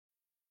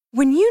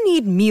When you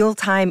need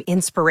mealtime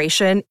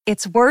inspiration,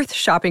 it's worth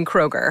shopping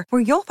Kroger,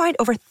 where you'll find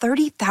over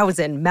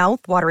 30,000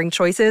 mouth-watering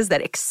choices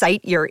that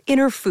excite your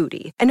inner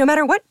foodie. And no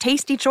matter what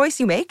tasty choice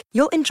you make,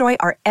 you'll enjoy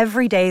our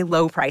everyday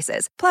low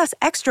prices, plus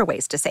extra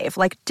ways to save,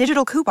 like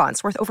digital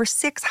coupons worth over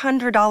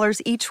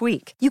 $600 each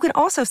week. You can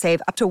also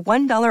save up to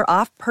 $1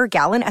 off per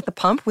gallon at the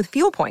pump with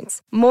fuel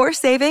points. More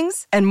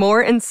savings and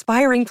more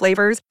inspiring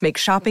flavors make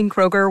shopping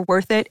Kroger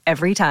worth it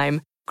every time.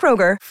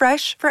 Kroger,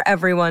 fresh for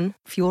everyone.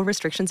 Fuel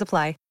restrictions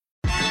apply.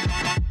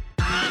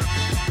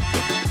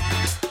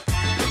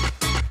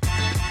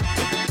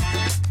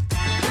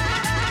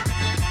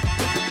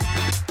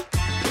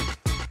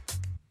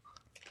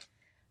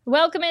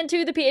 Welcome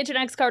into the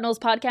PHNX Cardinals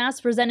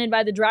podcast presented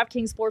by the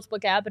DraftKings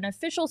Sportsbook app, an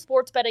official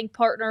sports betting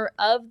partner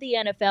of the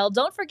NFL.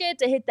 Don't forget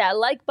to hit that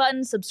like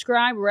button,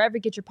 subscribe wherever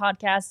you get your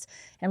podcasts,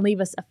 and leave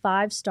us a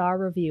 5-star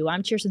review.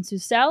 I'm Kirsten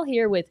Susel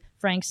here with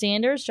Frank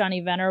Sanders, Johnny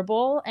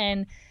Venerable,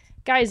 and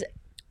guys,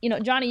 you know,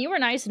 Johnny, you were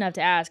nice enough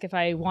to ask if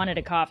I wanted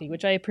a coffee,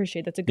 which I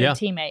appreciate. That's a good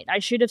teammate. I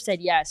should have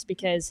said yes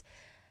because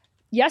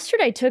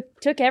yesterday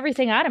took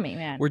everything out of me,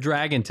 man. We're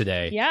dragging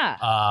today.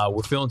 Yeah.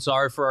 We're feeling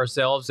sorry for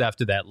ourselves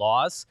after that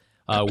loss.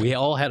 We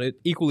all had an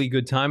equally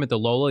good time at the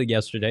Lola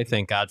yesterday.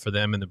 Thank God for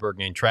them and the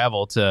Berghain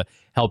Travel to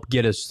help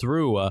get us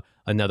through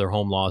another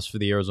home loss for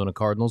the Arizona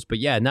Cardinals. But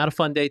yeah, not a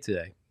fun day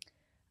today.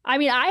 I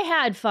mean, I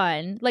had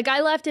fun. Like,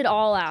 I left it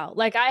all out.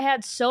 Like, I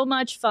had so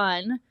much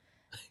fun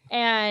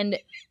and,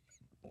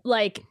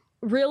 like,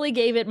 really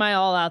gave it my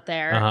all out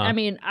there. I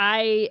mean,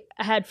 I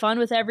had fun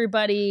with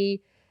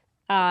everybody.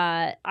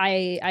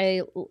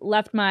 I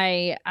left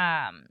my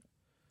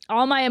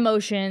all my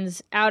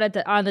emotions out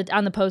at on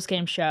the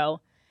post-game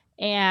show.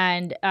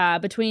 And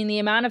between the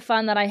amount of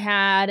fun that I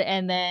had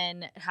and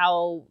then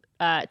how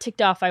ticked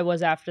off I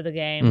was after the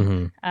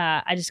game,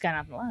 I just got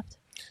up and left.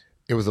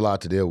 It was a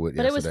lot to deal with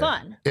But yesterday. it was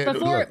fun.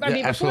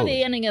 Before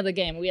the ending of the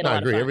game, we had a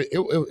lot of fun.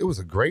 It was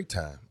a great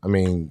time. I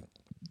mean,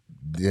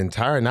 the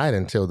entire night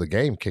until the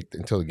game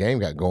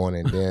got going,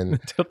 and then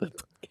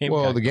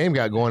the game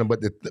got going.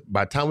 But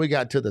by the time we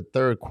got to the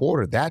third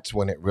quarter, that's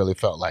when it really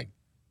felt like,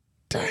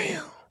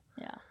 damn.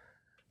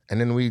 And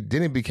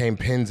then it became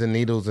pins and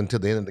needles until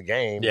the end of the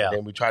game. Yeah. And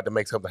then we tried to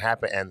make something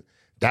happen, and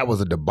that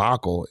was a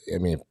debacle. I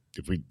mean,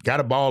 if we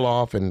got a ball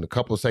off in a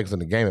couple of seconds in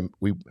the game,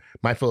 we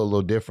might feel a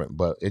little different,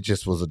 but it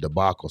just was a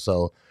debacle.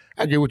 So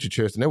I agree with you,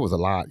 Tristan. It was a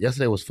lot.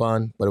 Yesterday was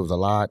fun, but it was a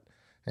lot.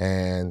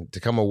 And to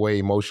come away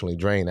emotionally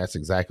drained, that's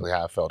exactly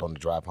how I felt on the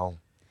drive home.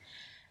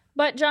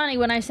 But, Johnny,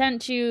 when I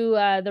sent you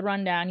the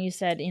rundown, you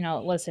said,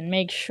 listen,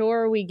 make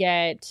sure we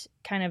get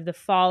kind of the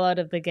fallout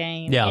of the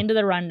game into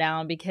the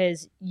rundown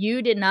because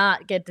you did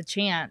not get the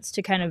chance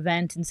to kind of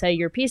vent and say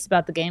your piece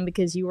about the game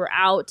because you were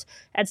out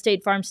at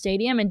State Farm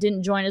Stadium and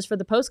didn't join us for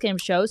the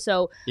postgame show.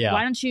 So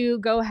why don't you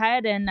go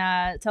ahead and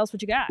tell us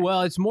what you got?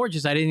 Well, it's more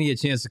just I didn't get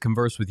a chance to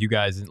converse with you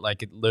guys.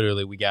 Like,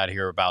 literally, we got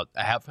here about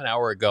a half an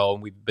hour ago,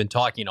 and we've been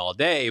talking all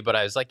day. But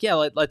I was like,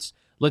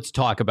 let's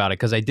talk about it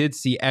because I did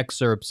see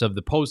excerpts of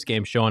the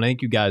post-game show, and I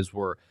think you guys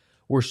were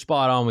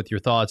spot on with your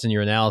thoughts and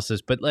your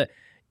analysis. But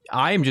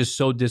I am just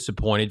so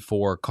disappointed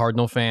for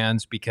Cardinal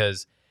fans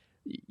because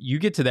you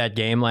get to that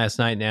game last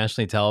night,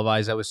 nationally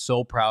televised. I was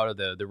so proud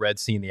of the Red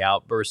Sea and the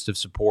outburst of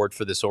support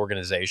for this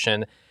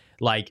organization.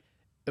 Like,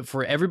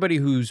 for everybody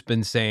who's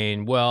been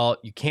saying, well,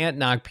 you can't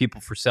knock people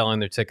for selling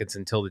their tickets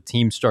until the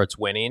team starts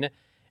winning.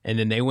 And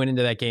then they went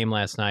into that game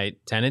last night,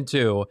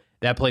 10-2.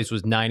 That place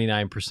was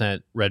 99%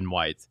 red and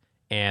white.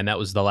 And that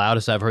was the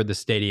loudest I've heard the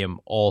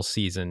stadium all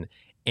season.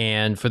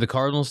 And for the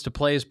Cardinals to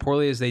play as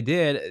poorly as they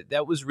did,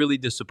 that was really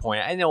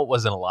disappointing. I know it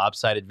wasn't a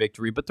lopsided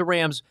victory, but the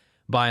Rams,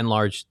 by and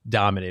large,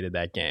 dominated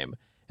that game.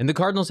 And the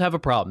Cardinals have a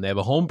problem. They have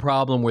a home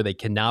problem where they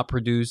cannot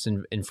produce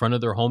in front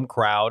of their home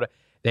crowd.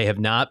 They have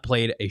not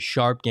played a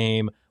sharp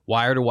game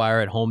wire to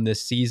wire at home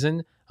this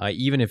season,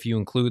 even if you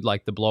include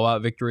like the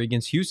blowout victory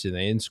against Houston.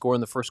 They didn't score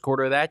in the first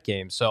quarter of that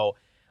game. So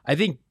I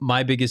think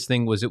my biggest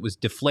thing was it was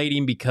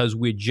deflating because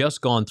we had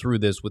just gone through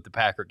this with the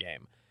Packer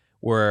game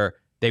where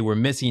they were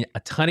missing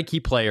a ton of key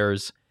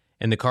players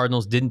and the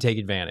Cardinals didn't take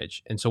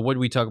advantage. And so what did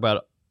we talk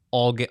about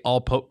all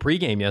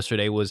pregame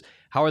yesterday was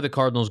how are the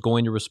Cardinals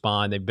going to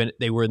respond?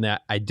 They were in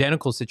that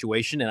identical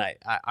situation, and I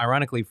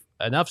ironically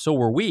enough, so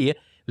were we. It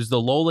was the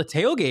Lola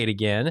tailgate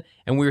again,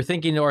 and we were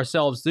thinking to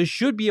ourselves, this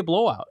should be a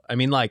blowout. I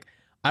mean, like,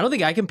 I don't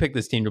think I can pick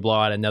this team to blow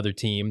out another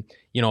team,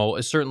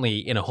 certainly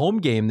in a home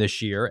game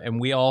this year.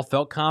 And we all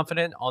felt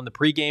confident on the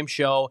pregame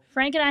show.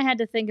 Frank and I had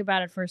to think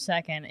about it for a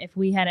second if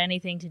we had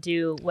anything to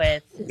do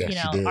with,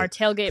 our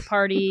tailgate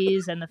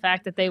parties and the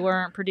fact that they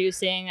weren't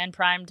producing in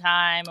prime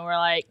time. And we're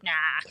like,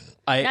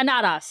 nah,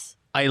 not us.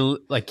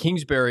 Like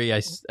Kingsbury, I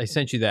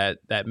sent you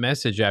that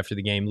message after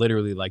the game,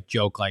 literally like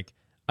joke, like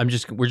we're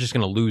just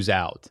going to lose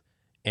out,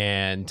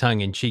 and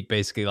tongue in cheek,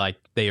 basically like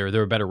they're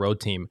a better road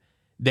team.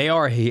 They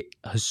are a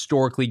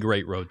historically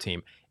great road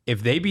team.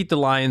 If they beat the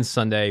Lions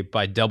Sunday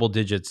by double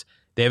digits,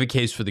 they have a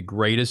case for the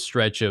greatest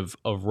stretch of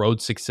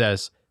road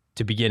success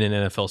to begin an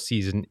NFL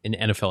season in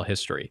NFL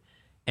history.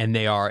 And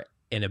they are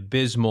an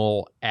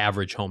abysmal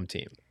average home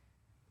team.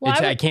 Well,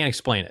 I can't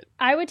explain it.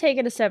 I would take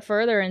it a step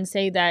further and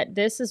say that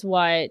this is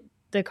what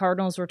the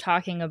Cardinals were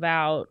talking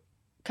about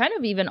kind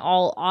of even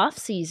all off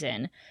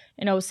season,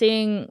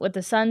 seeing what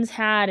the Suns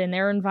had in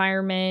their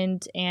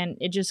environment, and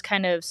it just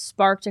kind of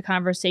sparked a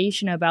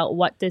conversation about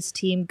what this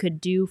team could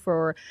do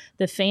for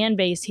the fan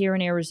base here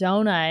in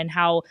Arizona, and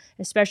how,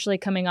 especially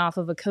coming off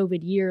of a COVID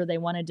year, they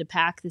wanted to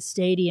pack the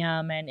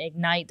stadium and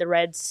ignite the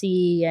Red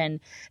Sea,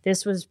 and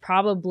this was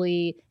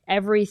probably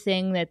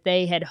everything that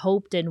they had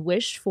hoped and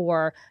wished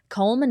for,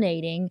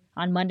 culminating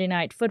on Monday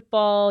Night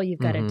Football. You've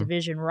got a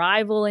division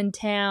rival in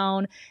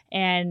town,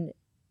 and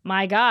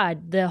my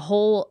God, the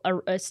whole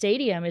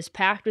stadium is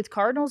packed with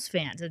Cardinals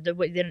fans.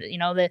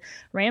 The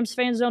Rams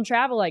fans don't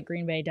travel like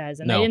Green Bay does,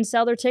 and they didn't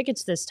sell their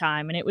tickets this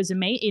time. And it was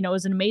it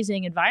was an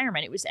amazing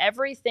environment. It was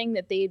everything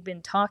that they had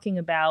been talking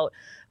about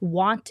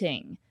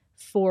wanting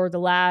for the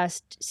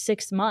last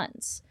 6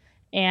 months,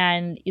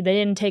 and they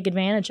didn't take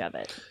advantage of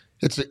it.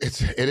 It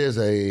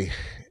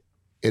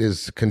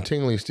is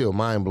continually still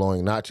mind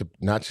blowing, not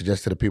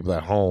just to the people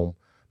at home,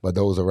 but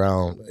those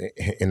around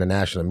in the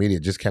national media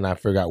just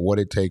cannot figure out what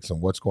it takes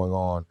and what's going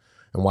on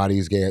and why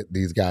these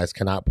guys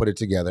cannot put it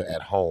together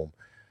at home.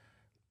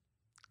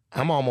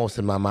 I'm almost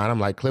in my mind, I'm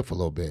like Cliff a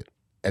little bit.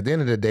 At the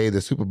end of the day, the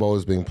Super Bowl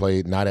is being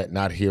played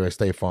not here at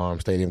State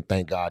Farm Stadium.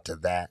 Thank God to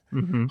that.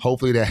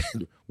 Hopefully that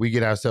we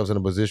get ourselves in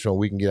a position where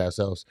we can get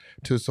ourselves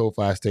to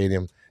SoFi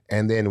Stadium,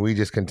 and then we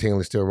just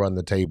continually still run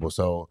the table.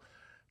 So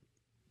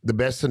the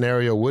best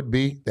scenario would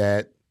be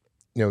that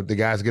the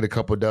guys get a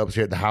couple of dubs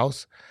here at the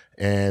house.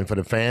 And for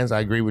the fans,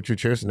 I agree with you,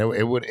 Tristan.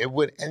 It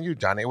would, and you,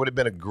 Johnny, it would have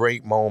been a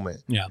great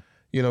moment. Yeah.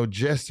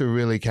 Just to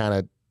really kind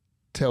of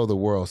tell the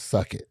world,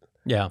 suck it.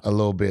 Yeah. A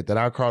little bit. That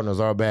our Cardinals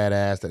are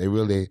badass,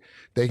 that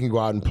they can go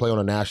out and play on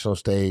a national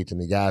stage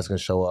and the guys can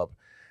show up.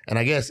 And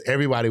I guess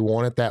everybody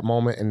wanted that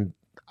moment. And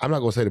I'm not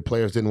going to say the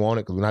players didn't want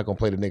it, because we're not going to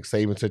play the Nick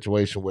Saban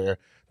situation where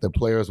the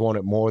players want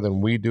it more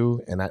than we do.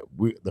 And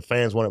the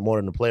fans want it more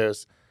than the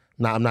players.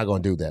 No, I'm not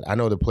going to do that. I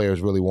know the players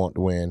really want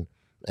to win.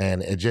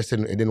 And it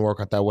didn't work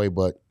out that way,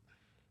 but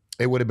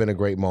it would have been a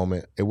great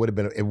moment. It would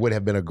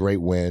have been a great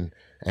win.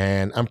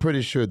 And I'm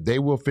pretty sure they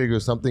will figure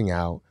something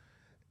out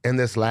in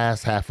this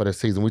last half of the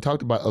season. We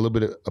talked about a little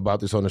bit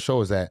about this on the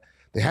show, is that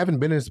they haven't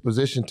been in this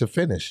position to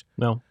finish.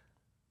 No.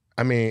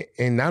 I mean,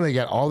 and now they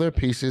got all their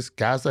pieces.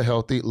 Guys are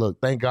healthy.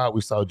 Look, thank God we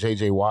saw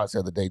J.J. Watts the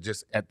other day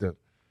just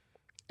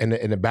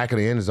in the back of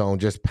the end zone,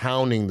 just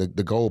pounding the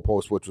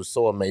goalpost, which was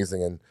so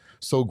amazing and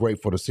so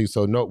grateful to see.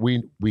 So no,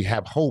 we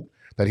have hope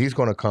that he's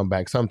going to come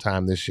back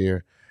sometime this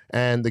year.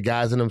 And the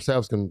guys in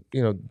themselves can,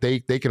 they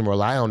can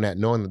rely on that,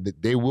 knowing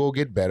that they will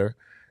get better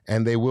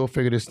and they will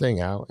figure this thing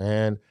out.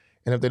 And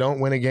if they don't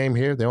win a game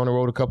here, they're on the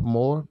road a couple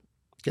more.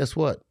 Guess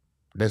what?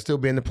 They'll still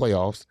be in the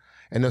playoffs,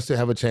 and they'll still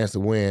have a chance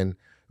to win.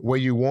 Where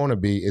you want to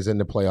be is in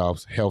the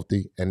playoffs,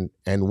 healthy and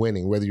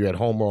winning, whether you're at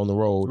home or on the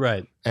road.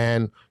 Right.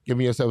 And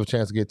giving yourself a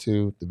chance to get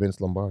to the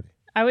Vince Lombardi.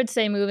 I would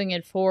say, moving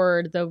it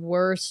forward, the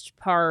worst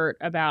part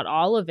about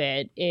all of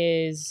it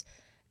is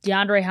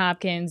DeAndre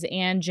Hopkins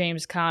and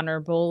James Conner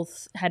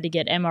both had to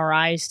get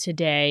MRIs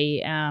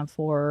today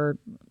for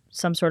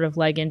some sort of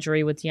leg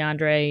injury with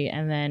DeAndre,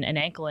 and then an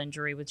ankle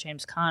injury with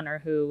James Conner,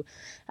 who,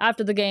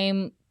 after the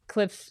game,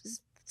 Cliff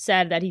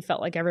said that he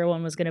felt like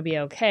everyone was going to be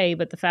okay,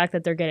 but the fact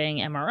that they're getting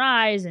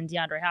MRIs, and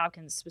DeAndre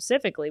Hopkins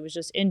specifically was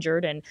just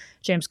injured, and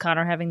James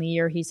Conner having the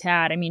year he's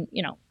had, I mean,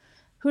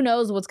 who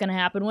knows what's going to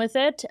happen with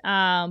it.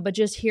 But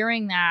just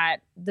hearing that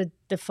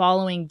the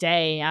following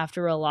day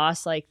after a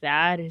loss like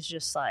that is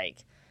just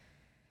like,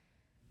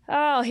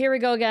 oh, here we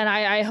go again.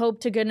 I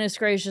hope to goodness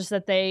gracious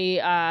that they,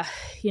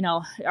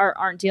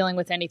 aren't dealing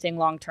with anything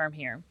long term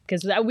here,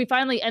 because we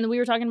finally, and we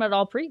were talking about it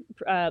all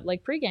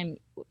pregame.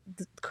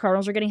 The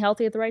Cardinals are getting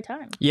healthy at the right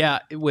time. Yeah,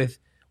 with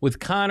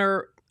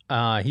Conner,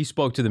 he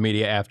spoke to the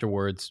media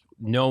afterwards.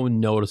 No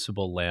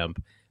noticeable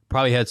limp.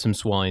 Probably had some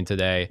swelling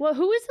today. Well,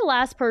 who was the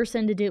last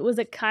person to do? Was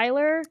it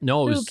Kyler?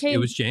 No, it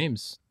was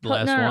James. The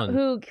last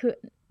one.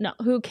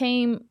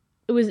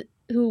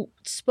 Who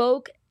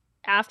spoke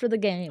after the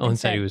game and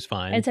said he was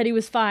fine. And said he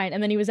was fine.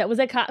 And then he was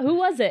who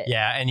was it?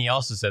 Yeah, and he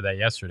also said that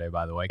yesterday,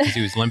 by the way, because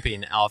he was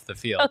limping off the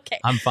field. Okay.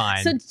 I'm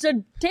fine. So take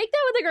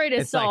that with a grain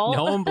of salt. Like,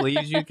 no one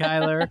believes you,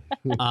 Kyler.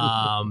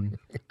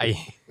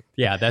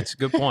 That's a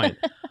good point.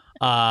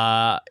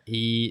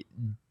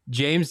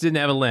 James didn't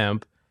have a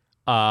limp.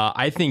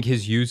 I think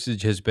his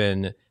usage has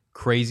been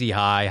crazy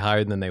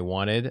higher than they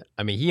wanted.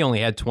 I mean, he only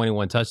had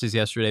 21 touches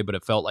yesterday, but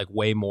it felt like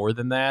way more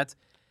than that.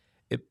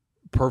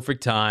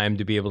 Perfect time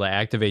to be able to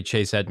activate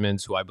Chase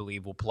Edmonds, who I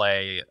believe will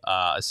play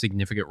a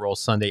significant role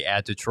Sunday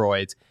at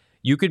Detroit.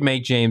 You could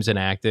make James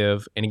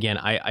inactive. And again,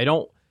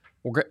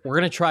 we're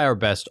going to try our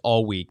best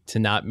all week to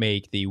not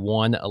make the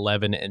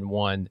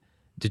 1-11-1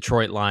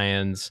 Detroit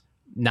Lions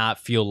not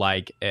feel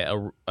like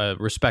a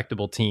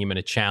respectable team and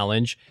a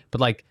challenge.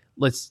 But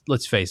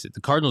let's face it, the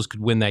Cardinals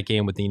could win that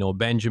game with Eno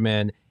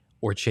Benjamin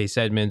or Chase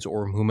Edmonds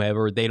or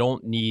whomever. They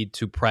don't need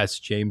to press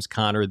James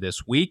Conner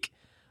this week.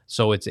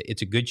 So it's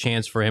a good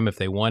chance for him if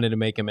they wanted to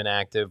make him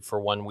inactive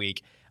for 1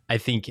 week. I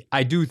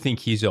do think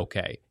he's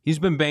okay. He's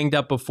been banged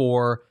up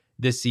before.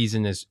 this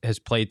season has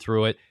played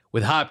through it.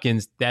 With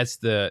Hopkins, that's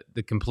the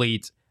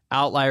complete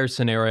outlier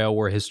scenario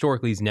where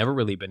historically he's never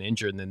really been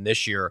injured. And then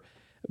this year,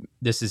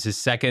 this is his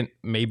second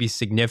maybe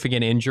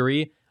significant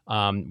injury.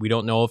 We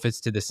don't know if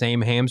it's to the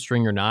same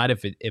hamstring or not.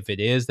 If it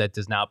is, that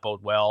does not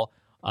bode well.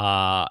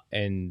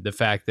 And the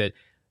fact that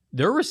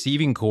their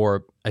receiving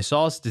core, I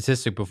saw a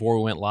statistic before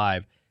we went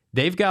live,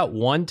 they've got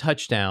 1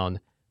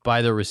 touchdown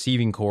by the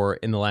receiving core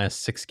in the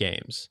last 6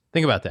 games.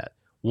 Think about that.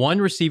 1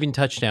 receiving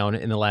touchdown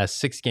in the last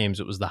 6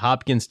 games. It was the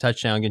Hopkins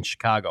touchdown against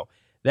Chicago.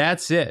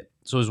 That's it.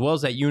 So as well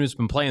as that unit's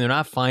been playing, they're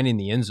not finding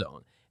the end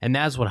zone. And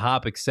that's what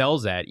Hop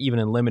excels at, even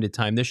in limited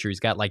time this year. He's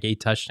got like 8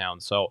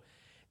 touchdowns. So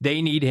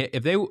they need,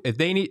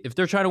 if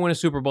they're trying to win a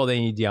Super Bowl, they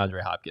need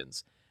DeAndre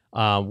Hopkins.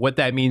 What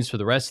that means for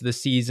the rest of the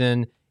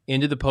season,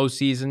 into the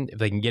postseason, if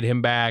they can get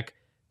him back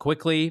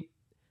quickly.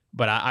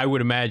 But I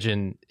would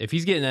imagine if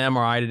he's getting an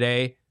MRI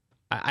today,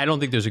 I don't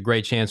think there's a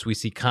great chance we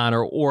see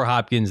Connor or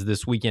Hopkins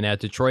this weekend at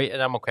Detroit,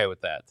 and I'm okay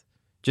with that.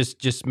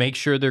 Just make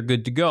sure they're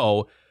good to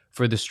go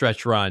for the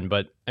stretch run.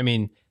 But, I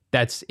mean,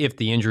 that's if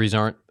the injuries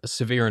aren't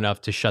severe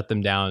enough to shut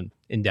them down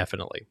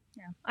indefinitely.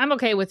 Yeah, I'm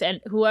okay with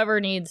it. Whoever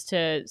needs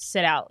to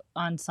sit out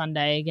on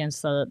Sunday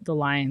against the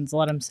Lions,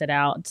 let them sit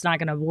out. It's not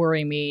going to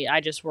worry me.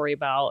 I just worry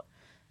about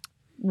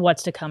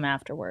what's to come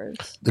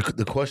afterwards.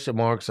 The question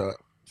marks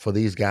for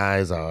these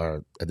guys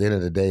are, at the end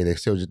of the day, they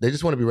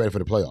just want to be ready for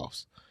the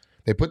playoffs.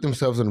 They put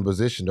themselves in a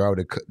position to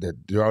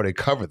already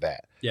cover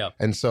that. Yeah.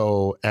 And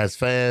so as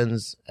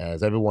fans,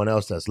 as everyone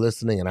else that's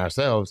listening and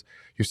ourselves,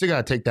 you still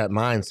got to take that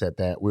mindset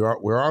that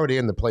we're already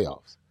in the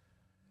playoffs.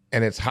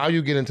 And it's how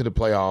you get into the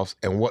playoffs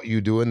and what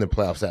you do in the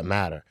playoffs that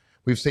matter.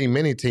 We've seen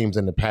many teams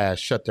in the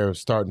past shut their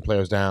starting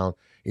players down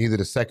either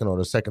the second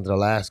to the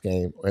last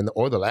game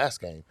or the last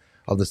game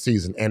of the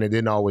season, and it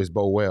didn't always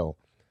bode well.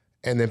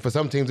 And then for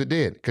some teams it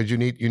did, because you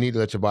need to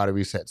let your body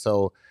reset.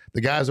 So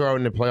the guys who are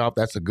in the playoff,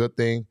 that's a good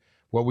thing.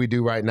 What we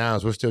do right now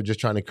is we're still just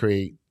trying to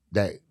create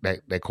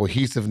that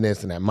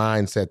cohesiveness and that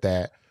mindset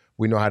that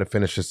we know how to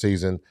finish the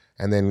season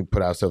and then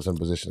put ourselves in a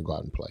position to go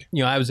out and play.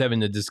 I was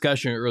having a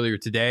discussion earlier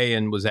today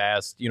and was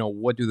asked,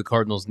 what do the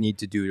Cardinals need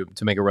to do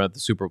to make a run at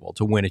the Super Bowl,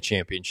 to win a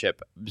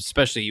championship,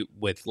 especially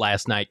with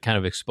last night kind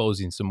of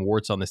exposing some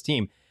warts on this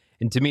team.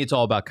 And to me, it's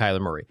all about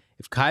Kyler Murray.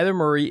 If Kyler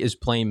Murray is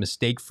playing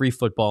mistake-free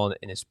football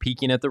and is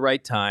peaking at the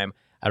right time,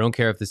 I don't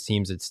care if this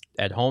team's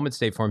at home at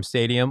State Farm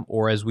Stadium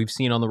or as we've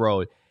seen on the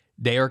road,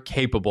 they are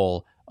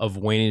capable of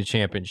winning a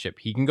championship.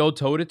 He can go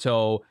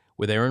toe-to-toe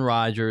with Aaron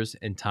Rodgers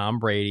and Tom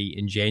Brady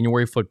in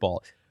January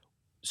football.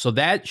 So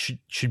that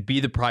should be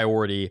the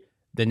priority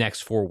the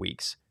next 4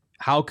 weeks.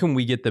 How can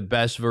we get the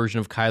best version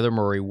of Kyler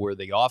Murray where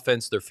the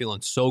offense, they're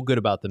feeling so good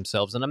about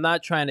themselves? And I'm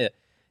not trying to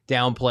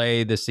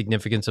downplay the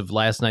significance of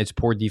last night's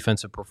poor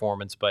defensive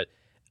performance, but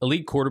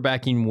elite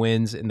quarterbacking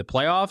wins in the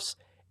playoffs.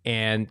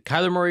 And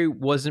Kyler Murray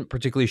wasn't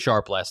particularly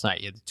sharp last night.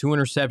 He had 2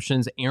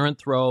 interceptions, errant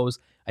throws.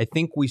 I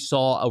think we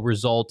saw a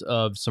result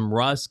of some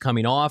rust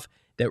coming off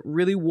that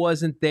really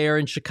wasn't there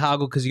in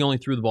Chicago because he only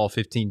threw the ball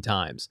 15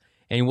 times.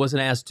 And he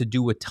wasn't asked to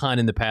do a ton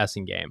in the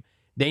passing game.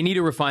 They need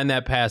to refine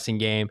that passing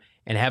game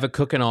and have it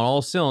cooking on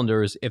all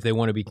cylinders if they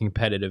want to be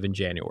competitive in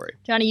January.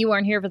 Johnny, you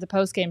weren't here for the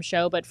postgame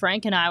show, but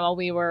Frank and I, while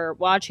we were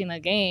watching the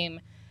game,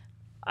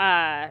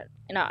 I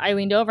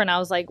leaned over and I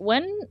was like,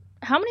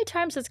 how many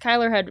times has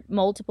Kyler had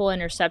multiple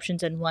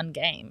interceptions in one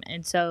game?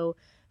 And so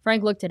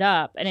Frank looked it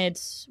up, and it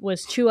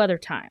was 2 other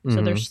times. Mm-hmm.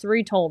 So there's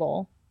 3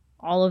 total.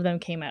 All of them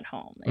came at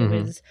home. It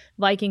was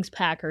Vikings,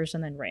 Packers,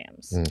 and then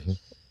Rams. Mm-hmm.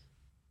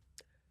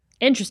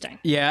 Interesting.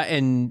 Yeah,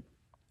 and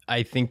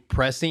I think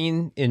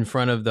pressing in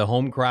front of the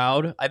home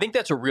crowd, I think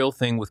that's a real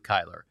thing with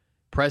Kyler.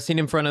 Pressing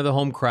in front of the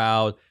home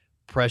crowd,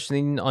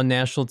 pressing on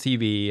national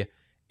TV,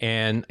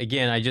 and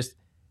again, I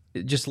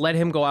just let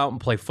him go out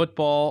and play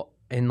football.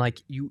 And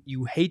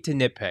you hate to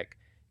nitpick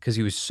because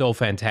he was so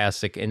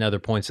fantastic in other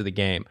points of the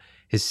game.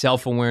 His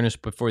self-awareness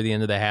before the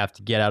end of the half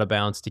to get out of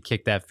bounds, to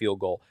kick that field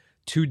goal.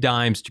 2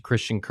 dimes to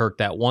Christian Kirk,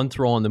 that 1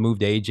 throw on the move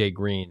to A.J.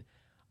 Green.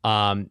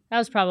 That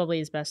was probably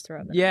his best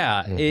throw.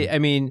 Yeah.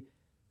 Mm-hmm.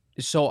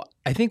 So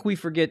I think we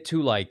forget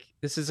too,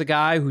 this is a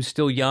guy who's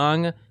still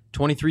young,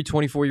 23,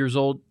 24 years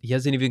old. He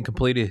hasn't even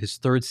completed his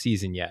 3rd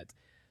season yet.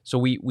 So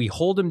we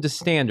hold him to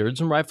standards,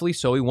 and rightfully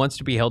so. He wants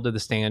to be held to the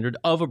standard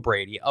of a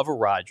Brady, of a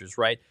Rodgers,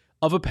 right?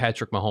 Of a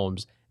Patrick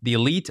Mahomes, the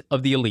elite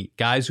of the elite,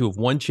 guys who have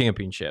won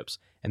championships.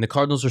 And the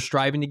Cardinals are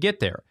striving to get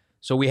there.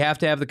 So we have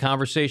to have the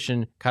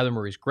conversation. Kyler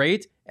Murray's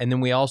great, and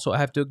then we also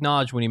have to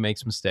acknowledge when he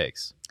makes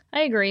mistakes.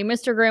 I agree.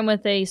 Mr. Grimm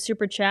with a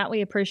super chat. We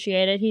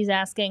appreciate it. He's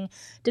asking,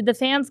 did the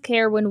fans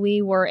care when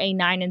we were a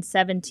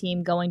 9-7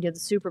 team going to the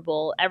Super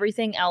Bowl?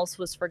 Everything else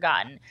was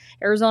forgotten.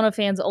 Arizona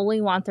fans only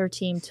want their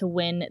team to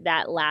win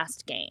that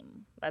last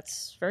game.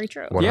 That's very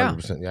true.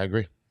 100%. Yeah, I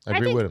agree. I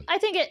agree with him.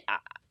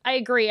 I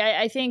agree.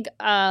 I think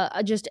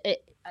just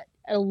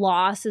a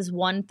loss is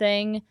one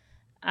thing.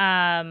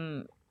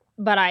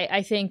 But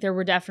I think there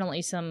were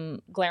definitely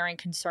some glaring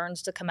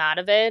concerns to come out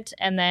of it.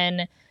 And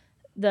then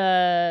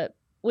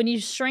when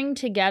you string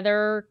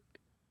together,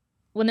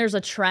 when there's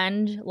a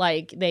trend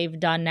like they've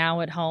done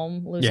now at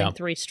home, losing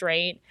 3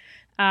 straight,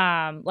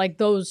 Like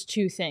those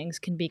two things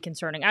can be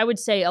concerning. I would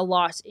say a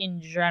loss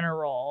in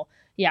general.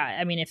 Yeah,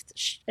 I mean,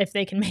 if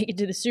they can make it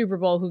to the Super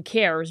Bowl, who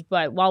cares?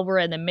 But while we're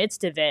in the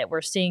midst of it,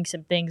 we're seeing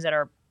some things that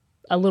are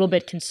a little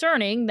bit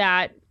concerning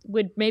that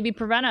would maybe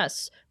prevent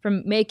us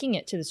from making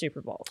it to the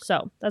Super Bowl.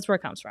 So that's where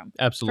it comes from.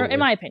 Absolutely. In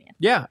my opinion.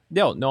 Yeah.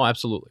 No,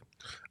 absolutely.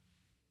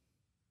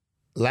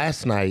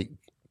 Last night,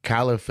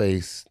 Kyler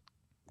faced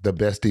the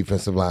best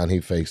defensive line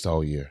he faced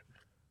all year.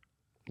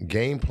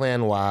 Game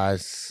plan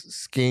wise,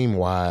 scheme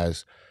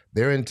wise,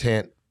 their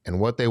intent and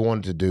what they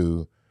wanted to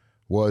do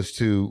was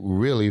to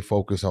really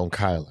focus on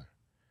Kyler.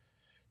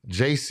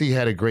 JC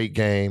had a great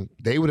game.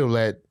 They would have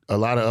let a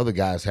lot of other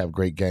guys have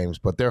great games,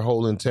 but their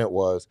whole intent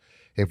was,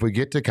 if we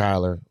get to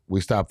Kyler,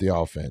 we stop the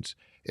offense.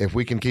 If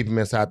we can keep him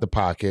inside the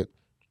pocket,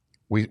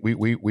 we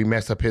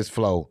mess up his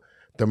flow.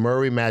 The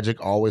Murray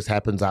magic always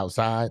happens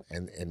outside,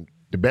 and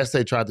the best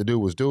they tried to do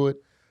was do it.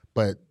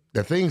 But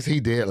the things he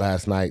did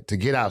last night to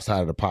get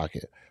outside of the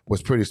pocket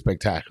was pretty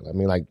spectacular. I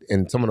mean, like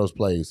in some of those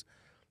plays,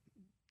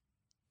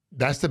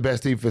 that's the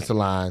best defensive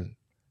line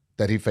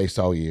that he faced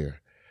all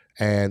year.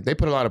 And they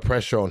put a lot of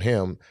pressure on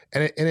him,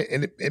 and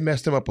it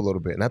messed him up a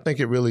little bit. And I think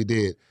it really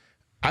did.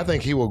 I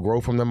think he will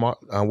grow from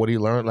what he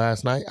learned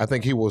last night. I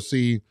think he will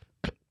see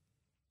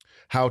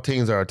how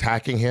teams are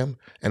attacking him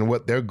and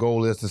what their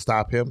goal is to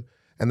stop him.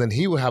 And then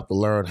he will have to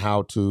learn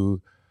how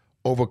to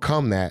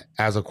overcome that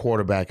as a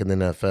quarterback in the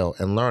NFL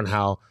and learn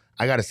how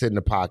I got to sit in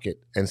the pocket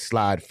and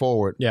slide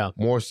forward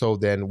more so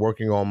than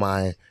working on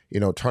my,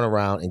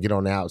 turnaround and get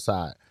on the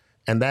outside.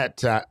 And that,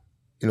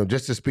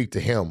 just to speak to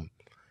him,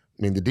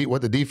 I mean,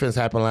 what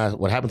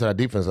happened to our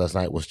defense last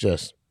night was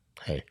just,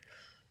 hey,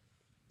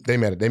 they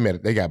made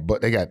it. They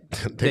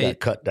got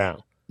cut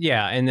down.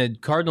 Yeah, and the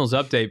Cardinals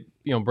update,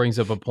 brings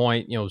up a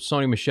point.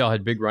 Sony Michel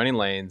had big running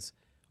lanes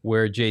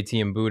where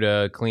JT and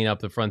Buddha clean up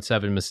the front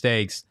seven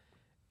mistakes.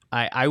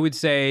 I would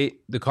say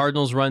the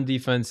Cardinals' run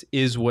defense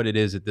is what it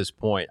is at this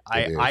point.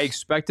 I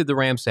expected the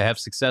Rams to have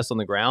success on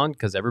the ground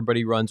because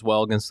everybody runs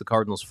well against the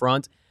Cardinals'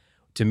 front.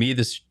 To me,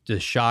 the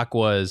shock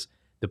was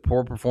the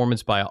poor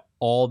performance by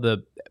all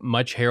the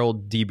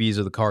much-heralded DBs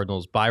of the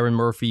Cardinals. Byron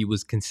Murphy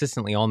was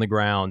consistently on the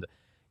ground.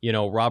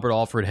 Robert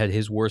Alford had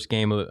his worst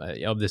game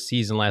of the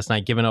season last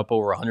night, giving up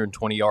over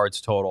 120 yards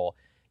total.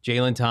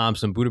 Jalen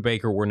Thompson, Budda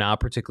Baker were not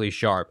particularly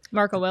sharp.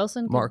 Marco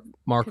Wilson?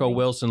 Marco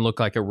Wilson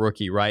looked like a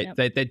rookie, right?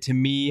 Yep. That to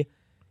me,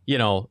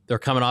 they're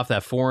coming off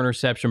that 4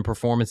 interception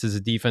performance as a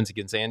defense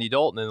against Andy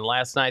Dalton. And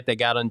last night they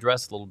got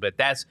undressed a little bit.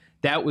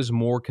 That was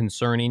more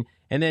concerning.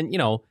 And then,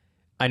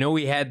 I know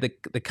we had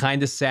the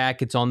kind of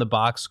sack, it's on the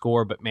box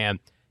score, but man,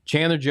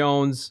 Chandler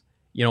Jones,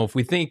 if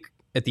we think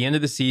at the end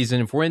of the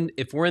season,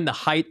 if we're in the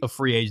height of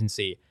free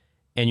agency,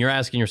 and you're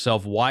asking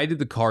yourself, why did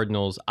the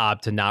Cardinals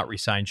opt to not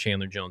re-sign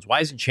Chandler Jones?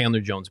 Why isn't Chandler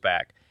Jones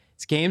back?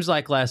 It's games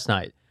like last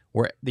night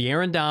where the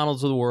Aaron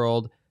Donalds of the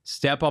world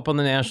step up on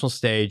the national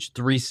stage,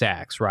 3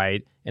 sacks,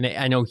 right? And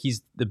I know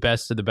he's the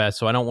best of the best,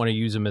 so I don't want to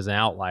use him as an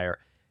outlier.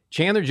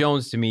 Chandler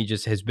Jones, to me,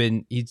 just has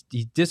been, he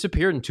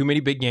disappeared in too many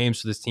big games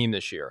for this team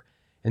this year.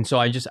 And so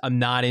I'm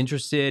not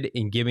interested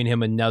in giving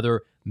him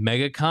another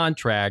mega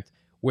contract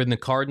when the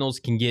Cardinals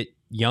can get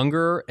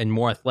younger and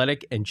more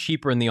athletic and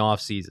cheaper in the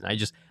offseason.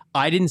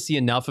 I didn't see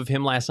enough of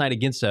him last night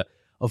against a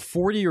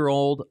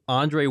 40-year-old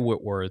Andre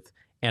Whitworth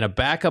and a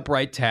backup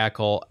right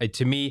tackle.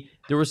 To me,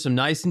 there was some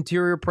nice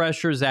interior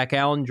pressure, Zach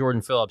Allen,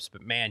 Jordan Phillips,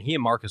 but man, he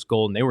and Marcus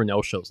Golden, they were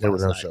no-shows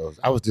last night.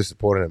 I was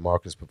disappointed in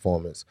Marcus'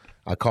 performance.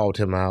 I called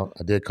him out.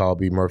 I did call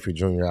B. Murphy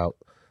Jr. out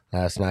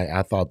last night.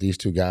 I thought these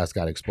two guys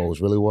got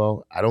exposed really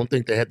well. I don't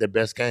think they had their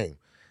best game.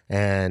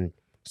 And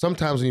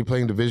sometimes when you're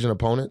playing division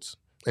opponents,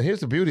 and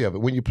here's the beauty of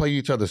it, when you play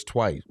each other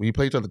twice,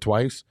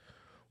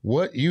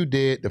 what you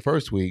did the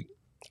first week,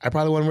 I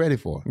probably wasn't ready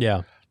for.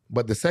 Yeah.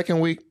 But the second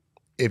week,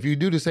 if you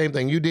do the same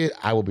thing you did,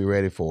 I will be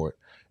ready for it.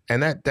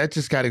 And that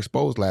just got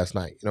exposed last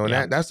night.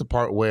 That's the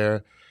part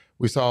where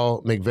we saw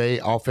McVay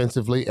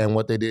offensively and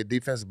what they did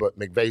defensively, but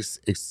McVay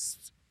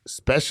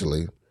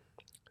especially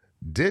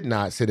did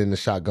not sit in the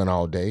shotgun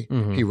all day.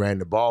 Mm-hmm. He ran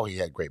the ball. He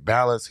had great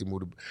balance. He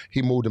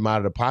moved him out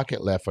of the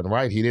pocket left and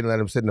right. He didn't let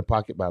him sit in the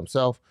pocket by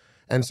himself.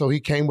 And so he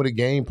came with a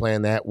game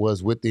plan that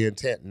was with the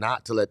intent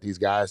not to let these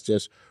guys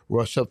just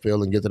rush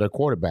upfield and get to their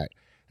quarterback.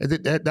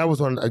 That was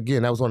one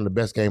of the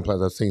best game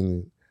plans I've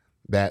seen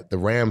that the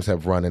Rams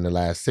have run in the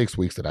last 6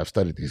 weeks that I've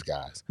studied these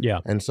guys. Yeah.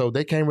 And so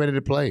they came ready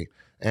to play.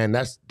 And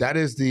that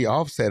is the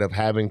offset of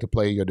having to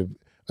play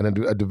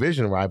a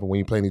division rival when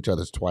you're playing each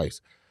other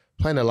twice.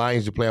 Playing the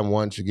Lions, you play them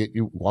once,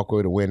 you walk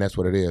away to win. That's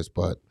what it is.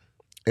 But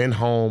in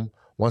home,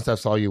 once I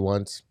saw you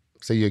once,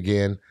 see you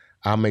again,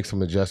 I'll make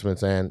some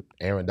adjustments. And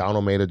Aaron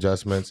Donald made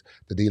adjustments.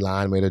 The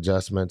D-line made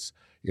adjustments.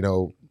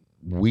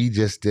 We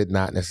just did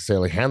not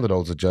necessarily handle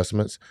those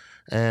adjustments,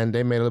 and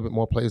they made a little bit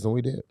more plays than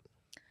we did.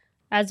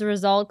 As a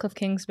result, Cliff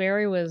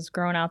Kingsbury was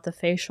growing out the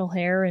facial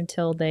hair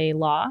until they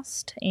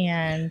lost,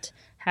 and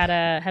had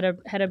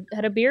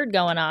a beard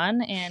going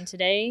on. And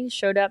today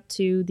showed up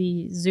to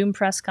the Zoom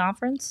press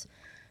conference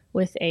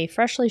with a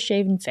freshly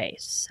shaven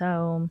face.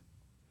 So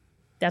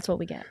That's what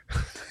we get.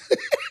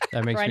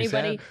 That makes me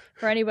sad.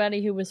 For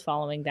anybody who was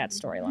following that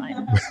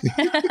storyline.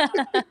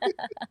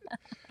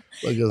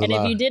 And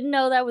if you didn't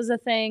know that was a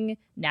thing,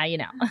 now you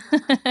know.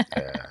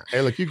 Yeah.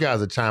 Hey, look, you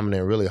guys are chiming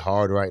in really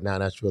hard right now.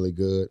 That's really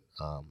good.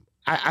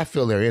 I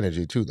feel their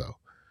energy too, though.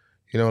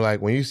 You know,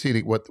 like when you see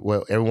what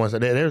everyone's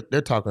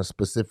they're talking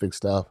specific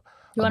stuff.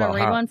 You want to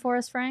read one for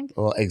us, Frank?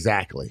 Well,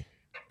 exactly.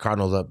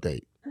 Cardinals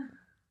update.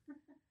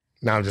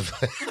 No, I'm just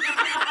playing.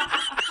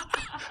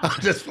 I'm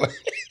just playing.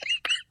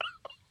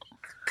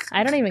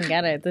 I don't even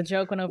get it. The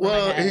joke went over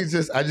my head.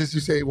 You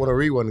say you want to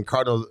read one, and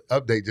Cardinals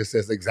update just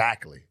says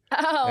exactly.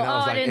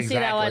 I didn't see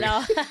that one.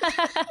 No.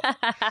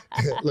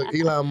 Look,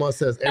 Elon Musk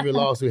says every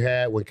loss we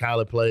had when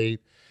Kyler played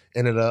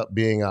ended up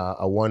being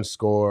a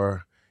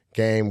one-score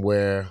game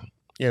where,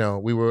 you know,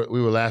 we were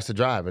last to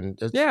drive, and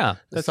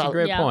that's a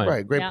great point.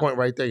 Right, great point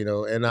right there. You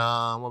know, and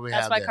what we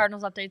that's have why there.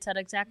 Cardinals update said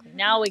exactly.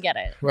 Now we get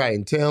it. Right,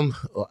 and Tim,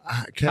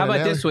 how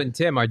about this one,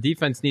 Tim? Our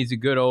defense needs a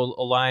good old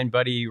line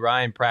buddy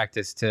Ryan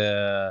practice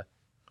to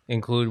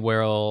include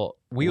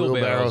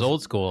wheelbarrows,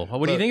 old school.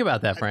 What do you think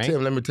about that, Frank?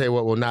 Tim, let me tell you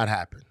what will not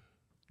happen.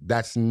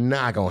 That's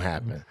not going to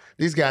happen.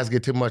 These guys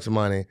get too much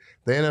money.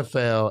 The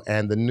NFL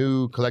and the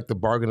new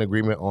collective bargaining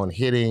agreement on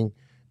hitting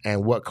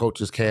and what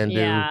coaches can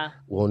do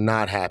will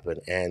not happen.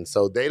 And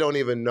so they don't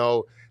even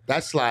know.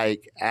 That's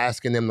like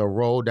asking them to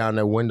roll down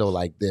their window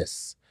like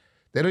this.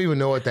 They don't even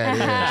know what that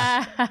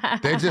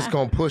is. They're just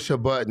going to push a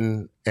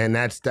button, and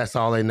that's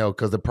all they know,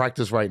 because the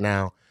practice right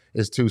now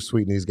is too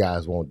sweet, and these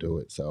guys won't do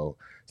it. So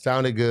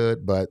sounded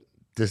good, but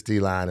this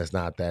D-line is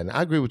not that. And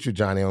I agree with you,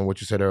 Johnny, on what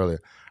you said earlier.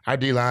 Our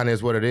D-line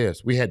is what it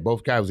is. We had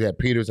both guys. We had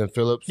Peters and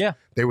Phillips. Yeah.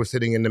 They were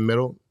sitting in the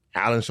middle.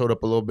 Allen showed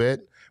up a little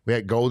bit. We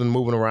had Golden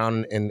moving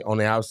around on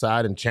the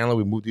outside, and Chandler,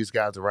 we moved these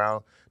guys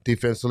around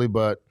defensively,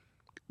 but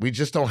we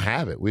just don't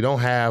have it. We don't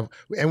have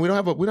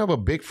a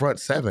big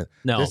front seven.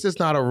 No. This is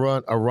not a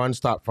run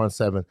stop front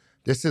seven.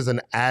 This is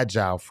an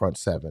agile front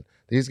seven.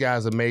 These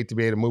guys are made to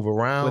be able to move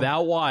around.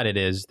 Without Watt, it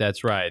is.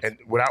 That's right. And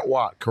without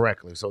Watt,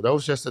 correctly. So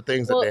those are just the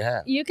things that they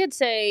have. You could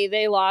say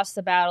they lost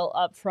the battle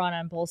up front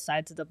on both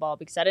sides of the ball,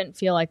 because I didn't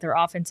feel like their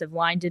offensive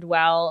line did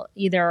well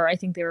either. I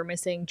think they were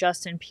missing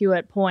Justin Pugh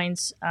at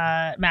points,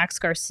 Max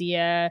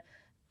Garcia.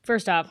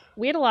 First off,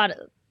 we had a lot of...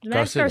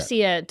 Max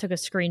Garcia took a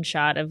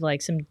screenshot of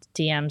like some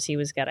DMs he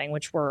was getting,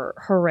 which were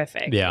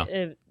horrific. Yeah.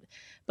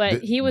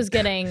 But he was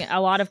getting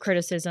a lot of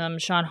criticism.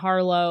 Sean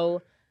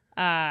Harlow...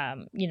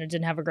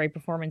 didn't have a great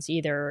performance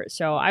either.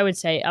 So I would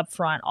say up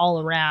front,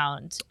 all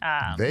around,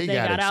 they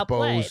got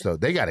exposed. So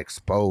they got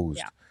exposed.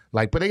 Yeah.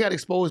 But they got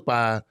exposed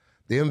by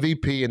the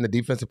MVP and the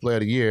Defensive Player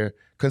of the Year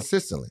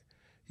consistently.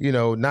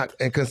 Not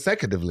and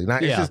consecutively.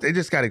 They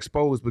just got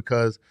exposed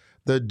because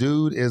the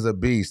dude is a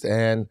beast,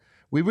 and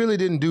we really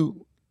didn't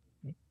do.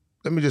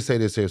 Let me just say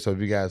this here. So if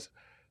you guys,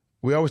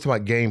 we always talk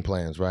about game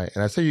plans, right?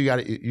 And I say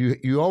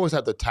you always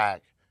have to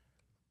attack.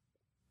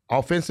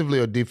 Offensively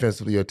or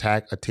defensively,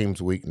 attack a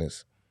team's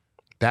weakness.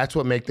 That's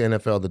what makes the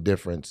NFL the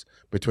difference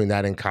between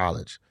that and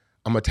college.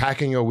 I'm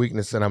attacking your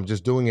weakness, and I'm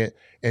just doing it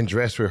in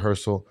dress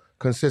rehearsal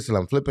consistently.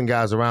 I'm flipping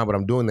guys around, but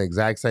I'm doing the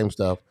exact same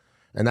stuff,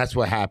 and that's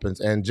what happens.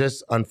 And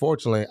just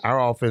unfortunately,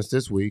 our offense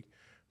this week,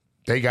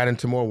 they got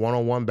into more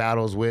one-on-one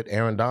battles with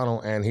Aaron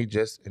Donald, and he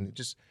just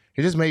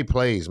made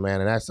plays, man,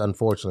 and that's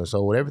unfortunate.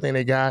 So with everything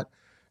they got,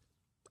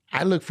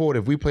 I look forward,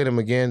 if we play them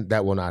again,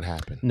 that will not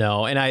happen.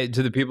 No, and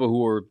to the people who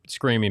were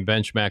screaming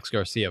bench Max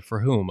Garcia, for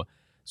whom?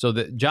 So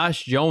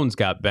Josh Jones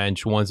got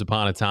benched once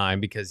upon a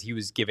time because he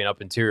was giving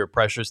up interior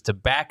pressures to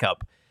back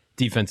up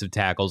defensive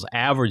tackles,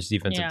 average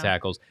defensive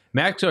tackles.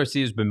 Max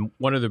Garcia has been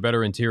one of the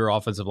better interior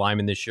offensive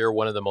linemen this year,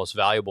 one of the most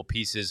valuable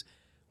pieces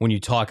when you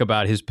talk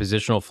about his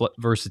positional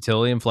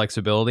versatility and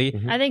flexibility.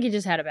 I think he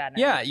just had a bad night.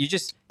 Yeah,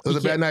 it was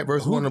a bad night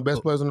versus one of the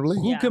best players in the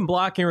league. Who can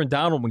block Aaron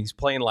Donald when he's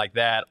playing like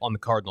that on the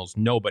Cardinals?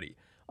 Nobody.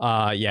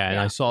 And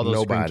I saw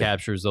those screen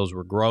captures. Those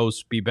were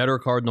gross. Be better,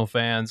 Cardinal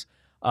fans.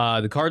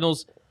 The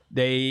Cardinals,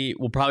 they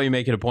will probably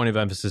make it a point of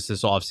emphasis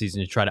this offseason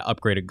to try to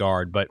upgrade a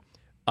guard. But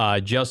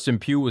Justin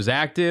Pugh was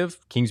active.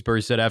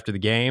 Kingsbury said after the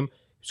game,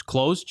 he was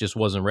close, just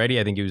wasn't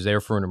ready. I think he was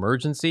there for an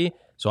emergency.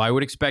 So I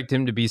would expect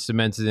him to be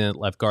cemented in at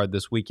left guard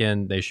this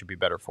weekend. They should be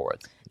better for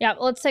it. Yeah,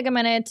 let's take a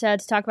minute to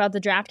talk about the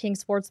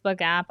DraftKings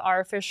Sportsbook app, our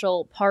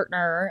official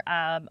partner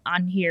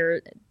on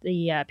here,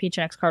 the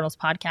PHNX Cardinals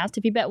podcast.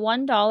 If you bet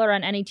 $1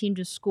 on any team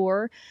to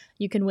score,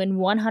 you can win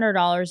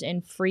 $100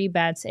 in free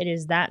bets. It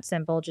is that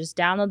simple. Just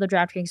download the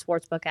DraftKings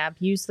Sportsbook app.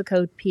 Use the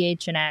code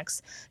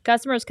PHNX.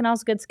 Customers can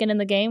also get skin in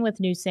the game with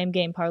new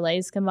same-game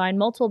parlays. Combine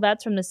multiple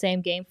bets from the same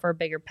game for a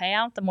bigger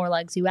payout. The more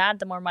legs you add,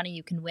 the more money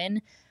you can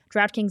win.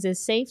 DraftKings is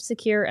safe,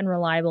 secure, and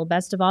reliable.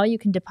 Best of all, you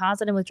can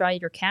deposit and withdraw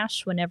your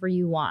cash whenever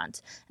you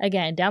want.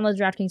 Again, download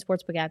the DraftKings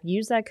Sportsbook app.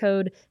 Use that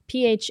code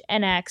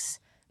PHNX.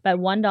 Bet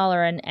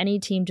 $1 on any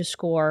team to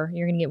score.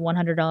 You're going to get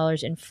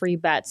 $100 in free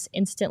bets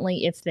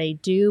instantly if they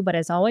do. But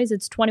as always,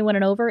 it's 21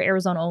 and over,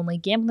 Arizona only.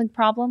 Gambling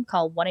problem?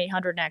 Call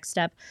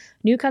 1-800-NEXT-STEP.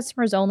 New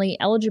customers only.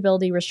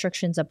 Eligibility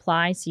restrictions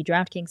apply. See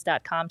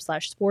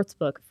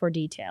DraftKings.com/sportsbook for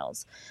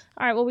details.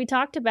 All right, well, we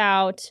talked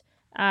about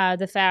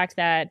the fact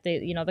that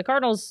the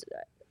Cardinals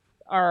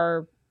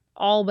are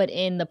all but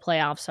in the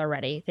playoffs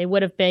already. They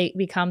would have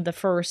become the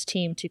first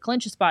team to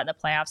clinch a spot in the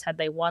playoffs had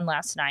they won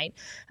last night.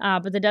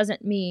 But that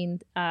doesn't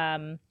mean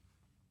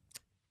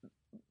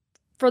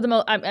for the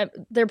most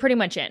they're pretty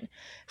much in.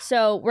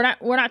 So we're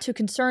not too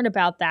concerned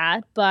about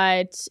that.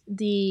 But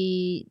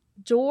the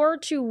door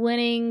to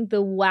winning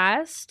the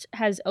West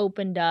has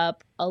opened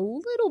up a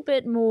little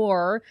bit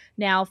more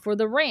now for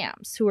the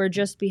Rams, who are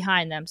just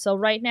behind them. So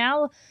right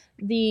now,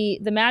 the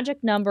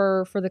magic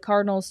number for the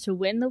Cardinals to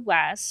win the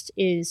West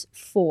is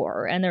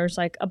 4. And there's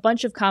like a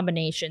bunch of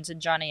combinations.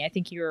 And Johnny, I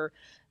think you're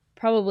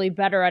probably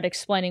better at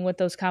explaining what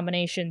those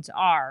combinations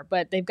are,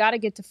 but they've got to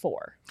get to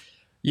 4.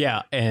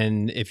 Yeah,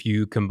 and if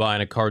you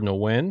combine a Cardinal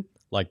win,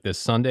 like this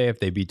Sunday, if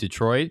they beat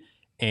Detroit,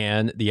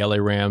 and the LA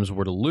Rams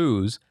were to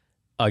lose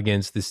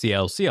against the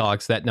Seattle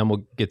Seahawks, that number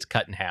gets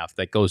cut in half.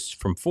 That goes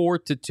from 4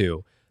 to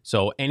 2.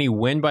 So any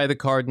win by the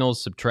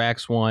Cardinals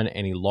subtracts 1,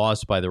 any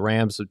loss by the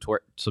Rams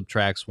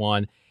subtracts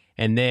 1.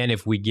 And then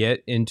if we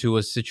get into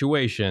a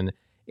situation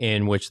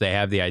in which they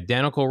have the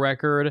identical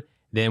record,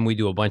 then we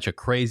do a bunch of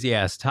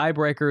crazy-ass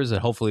tiebreakers that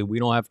hopefully we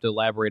don't have to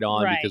elaborate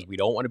on because we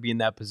don't want to be in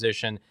that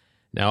position.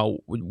 Now,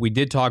 we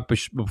did talk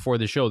before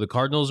the show. The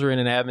Cardinals are in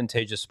an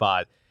advantageous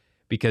spot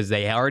because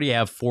they already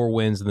have 4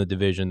 wins in the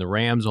division. The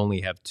Rams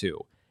only have 2.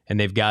 And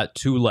they've got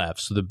 2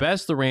 left. So the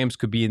best the Rams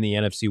could be in the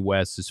NFC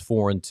West is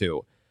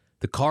 4-2.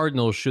 The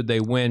Cardinals, should they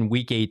win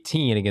Week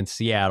 18 against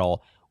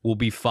Seattle, will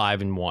be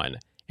 5-1.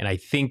 And I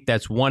think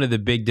that's one of the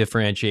big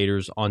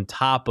differentiators on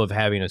top of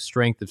having a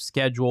strength of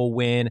schedule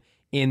win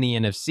in the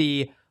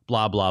NFC,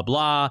 blah, blah,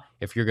 blah.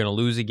 If you're going to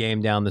lose a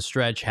game down the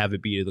stretch, have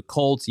it be to the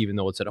Colts, even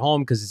though it's at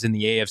home because it's in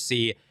the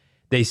AFC.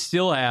 They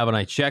still have, and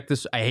I checked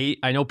this, I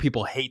know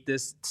people hate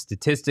this,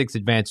 statistics,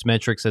 advanced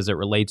metrics as it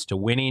relates to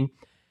winning.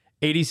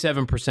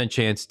 87%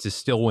 chance to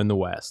still win the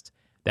West.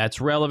 That's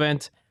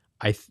relevant.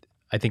 I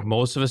think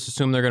most of us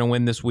assume they're going to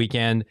win this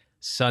weekend,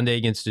 Sunday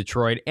against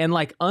Detroit. And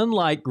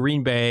unlike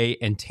Green Bay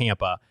and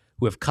Tampa,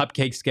 who have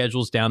cupcake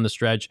schedules down the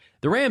stretch,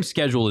 the Rams'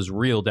 schedule is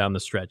real down the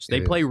stretch.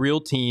 They play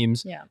real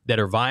teams that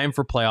are vying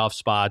for playoff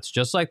spots,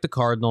 just like the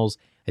Cardinals.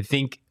 I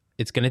think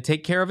it's going to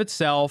take care of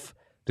itself.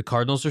 The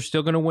Cardinals are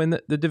still going to win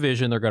the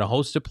division. They're going to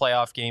host a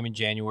playoff game in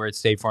January at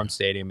State Farm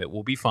Stadium. It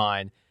will be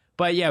fine.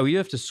 But yeah, we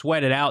have to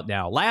sweat it out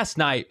now. Last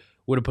night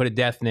would have put a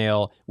death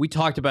nail. We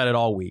talked about it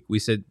all week. We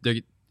said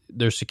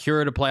they're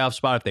secure at a playoff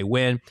spot if they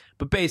win.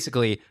 But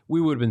basically,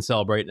 we would have been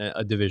celebrating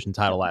a division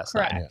title last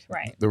night. Correct,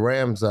 right. The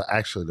Rams,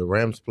 the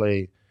Rams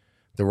play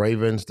the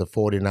Ravens, the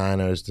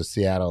 49ers, the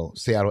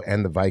Seattle,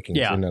 and the Vikings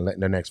in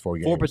the next 4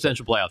 games. 4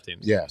 potential playoff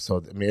teams. Yeah,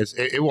 so I mean,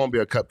 it won't be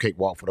a cupcake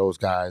walk for those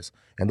guys.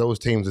 And those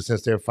teams,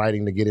 since they're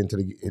fighting to get into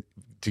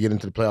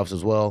the playoffs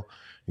as well,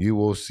 you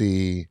will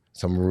see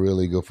some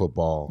really good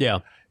football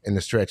in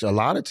the stretch. A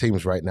lot of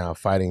teams right now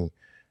fighting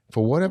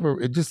for whatever.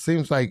 It just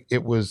seems like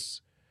it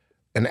was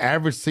an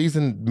average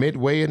season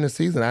midway in the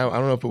season. I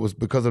don't know if it was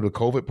because of the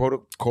COVID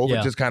protocol.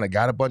 COVID just kind of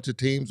got a bunch of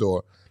teams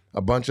or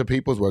a bunch of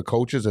people where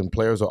coaches and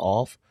players are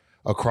off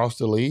across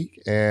the league.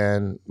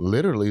 And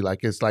literally,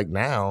 it's like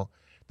now,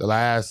 the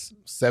last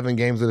 7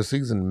 games of the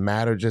season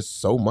matter just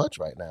so much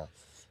right now.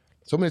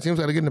 So many teams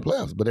got to get in the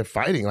playoffs, but they're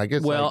fighting.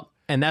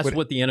 And that's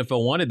what the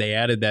NFL wanted. They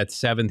added that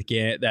seventh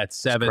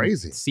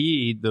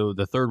seed,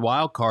 the third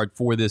wild card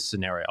for this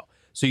scenario.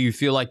 So you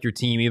feel like your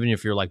team, even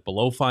if you're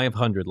below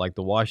 500, like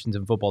the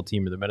Washington football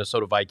team or the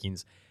Minnesota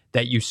Vikings,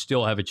 that you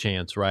still have a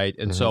chance, right?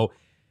 And so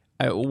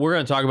we're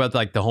going to talk about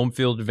the home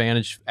field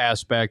advantage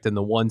aspect and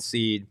the 1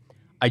 seed.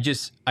 I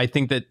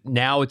think that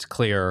now it's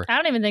clear. I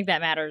don't even think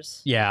that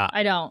matters. Yeah.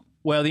 I don't.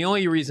 Well, the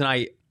only reason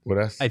I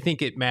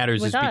think it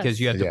matters is because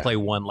you have to play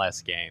 1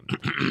 less game.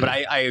 But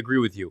I agree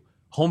with you.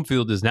 Home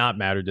field does not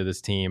matter to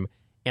this team.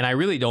 And I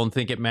really don't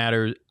think it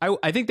matters.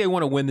 I think they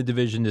want to win the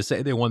division to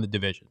say they won the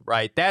division,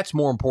 right? That's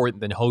more important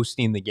than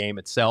hosting the game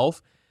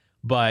itself.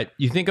 But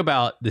you think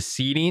about the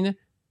seeding,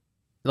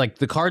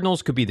 the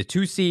Cardinals could be the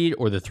 2 seed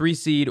or the 3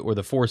 seed or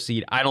the 4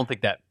 seed. I don't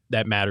think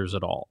that matters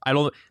at all.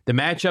 The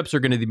matchups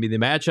are going to be the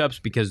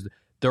matchups because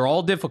they're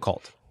all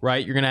difficult,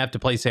 right? You're going to have to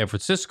play San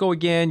Francisco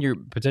again. You're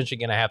potentially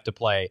going to have to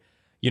play,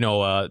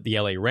 the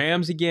LA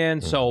Rams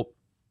again. So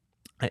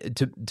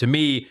to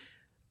me,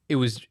 it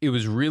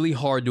was really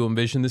hard to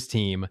envision this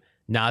team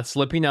not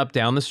slipping up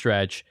down the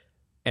stretch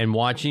and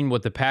watching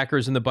what the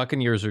Packers and the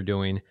Buccaneers are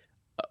doing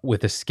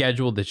with a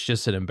schedule that's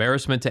just an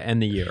embarrassment to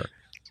end the year.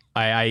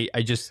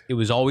 It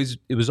was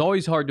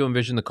always hard to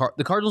envision the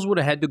Cardinals would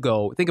have had to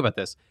go. Think about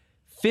this: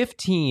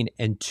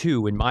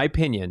 15-2, in my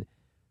opinion,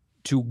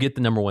 to get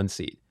the number 1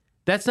 seed.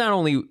 That's not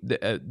only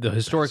the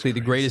historically the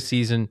greatest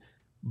season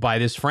by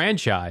this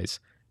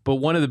franchise, but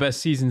one of the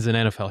best seasons in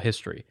NFL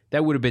history.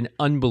 That would have been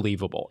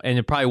unbelievable, and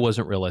it probably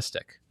wasn't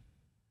realistic.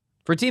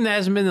 For a team that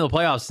hasn't been in the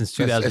playoffs since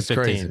 2015. It's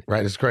crazy,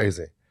 right? It's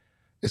crazy.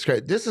 It's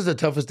great. This is the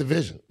toughest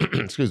division.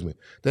 Excuse me.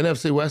 The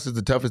NFC West is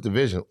the toughest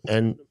division.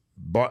 And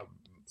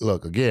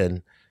look,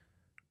 again,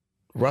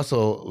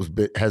 Russell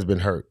has been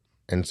hurt.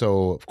 And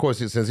so, of course,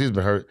 since he's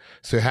been hurt,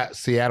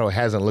 Seattle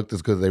hasn't looked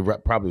as good as they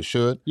probably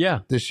should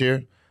this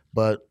year.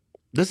 But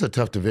this is a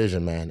tough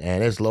division, man,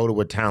 and it's loaded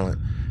with talent.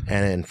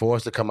 And for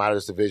us to come out of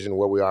this division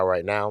where we are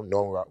right now,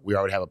 knowing we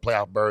already have a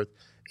playoff berth,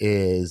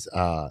 is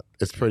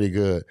it's pretty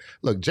good.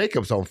 Look,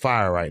 Jacob's on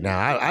fire right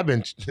now. I've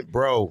been,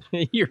 bro.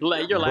 You're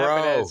laughing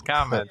at his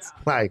comments.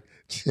 Like,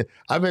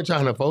 I've been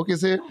trying to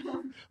focus here,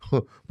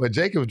 but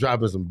Jacob's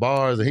dropping some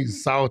bars and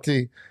he's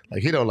salty.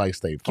 Like, he don't like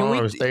State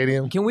Farm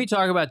Stadium. Can we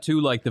talk about, too,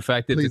 like the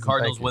fact that Please, the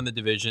Cardinals win the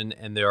division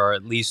and there are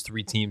at least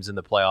 3 teams in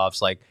the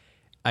playoffs? Like,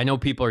 I know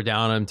people are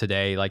down on him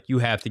today. Like, you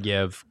have to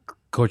give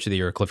Coach of the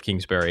Year Cliff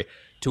Kingsbury.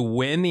 To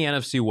win the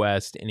NFC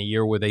West in a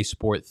year where they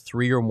sport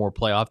 3 or more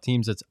playoff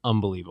teams, that's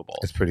unbelievable.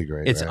 It's pretty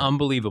great. It's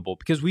unbelievable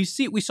because we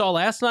saw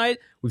last night,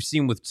 we've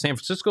seen with San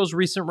Francisco's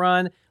recent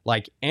run,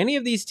 like any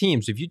of these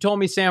teams, if you told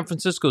me San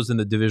Francisco's in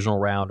the divisional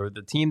round or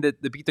the team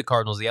that beat the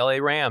Cardinals, the LA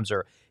Rams,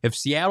 or if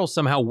Seattle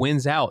somehow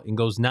wins out and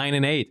goes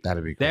 9-8,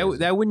 that'd be crazy.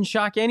 That wouldn't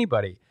shock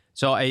anybody.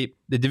 So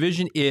the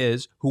division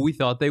is who we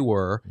thought they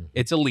were.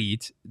 It's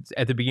elite. It's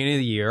at the beginning of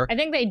the year. I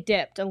think they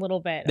dipped a little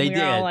bit. They we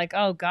were all like,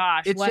 oh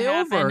gosh, it's what over.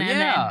 happened? And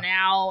yeah. then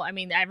now, I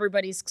mean,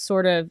 everybody's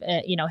sort of,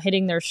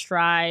 hitting their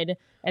stride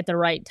at the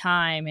right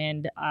time.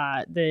 And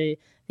the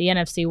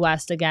NFC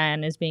West,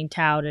 again, is being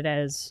touted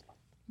as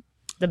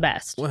the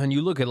best. Well, and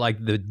you look at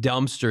like the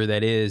dumpster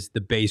that is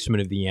the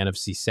basement of the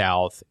NFC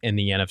South and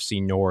the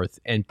NFC North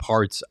and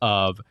parts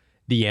of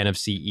the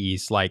NFC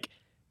East, like,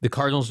 the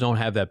Cardinals don't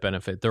have that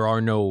benefit. Their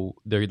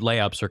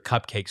layups are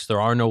cupcakes. There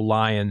are no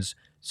Lions,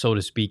 so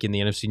to speak, in the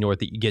NFC North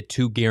that you get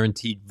 2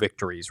 guaranteed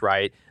victories,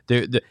 right?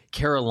 The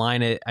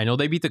Carolina, I know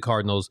they beat the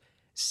Cardinals,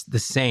 the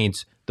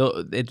Saints,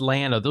 the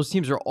Atlanta, those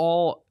teams are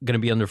all going to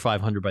be under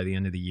 500 by the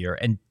end of the year.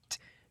 And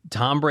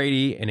Tom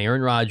Brady and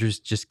Aaron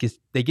Rodgers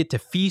get to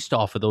feast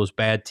off of those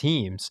bad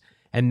teams,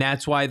 and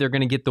that's why they're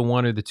going to get the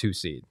 1 or the 2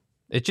 seed.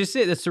 That's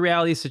the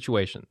reality of the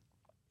situation.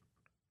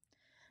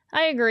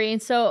 I agree.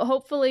 So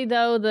hopefully,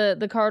 though,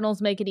 the Cardinals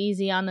make it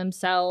easy on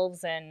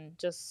themselves and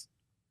just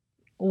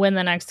win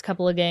the next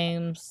couple of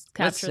games.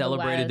 Let's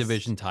celebrate a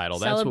division title.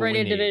 That's what we need.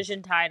 Celebrate a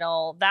division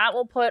title. That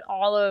will put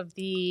all of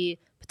the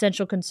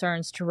potential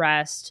concerns to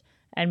rest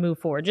and move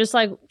forward. Just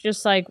like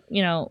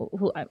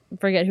I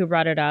forget who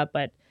brought it up,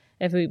 but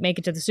if we make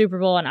it to the Super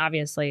Bowl, and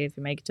obviously if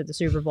we make it to the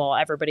Super Bowl,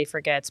 everybody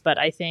forgets. But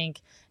I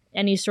think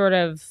any sort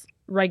of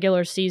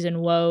regular season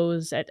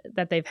woes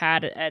that they've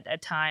had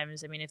at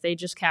times. I mean, if they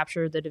just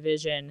capture the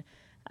division,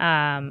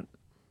 I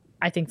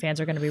think fans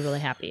are going to be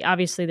really happy.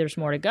 Obviously, there's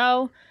more to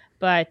go,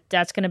 but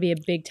that's going to be a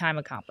big time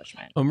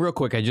accomplishment. Real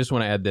quick, I just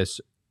want to add this.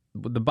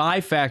 The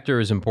bye factor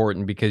is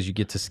important because you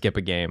get to skip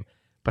a game,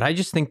 but I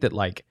just think that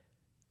like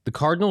the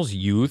Cardinals'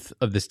 youth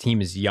of this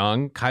team is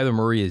young. Kyler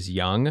Murray is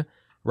young,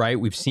 right?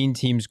 We've seen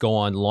teams go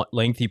on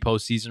lengthy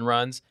postseason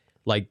runs.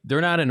 Like, they're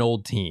not an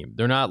old team.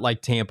 They're not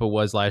like Tampa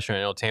was last year.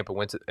 I know Tampa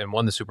went and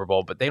won the Super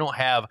Bowl, but they don't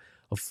have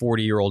a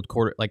 40-year-old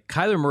quarter. Like,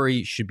 Kyler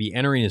Murray should be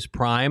entering his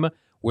prime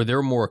where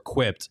they're more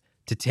equipped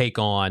to take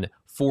on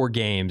 4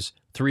 games,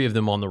 3 of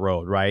them on the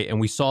road, right? And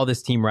we saw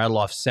this team rattle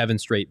off 7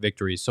 straight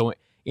victories. So,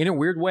 in a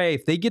weird way,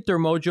 if they get their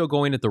mojo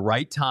going at the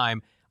right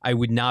time, I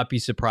would not be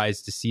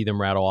surprised to see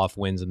them rattle off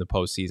wins in the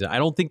postseason. I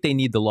don't think they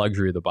need the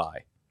luxury of the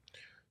bye.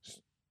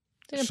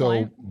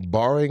 So,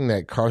 barring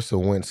that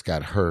Carson Wentz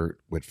got hurt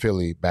with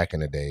Philly back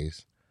in the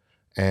days,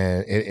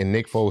 and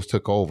Nick Foles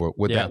took over,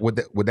 would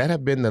that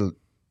have been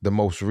the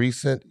most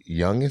recent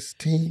youngest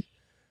team?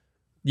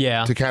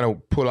 Yeah, to kind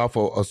of pull off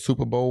a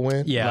Super Bowl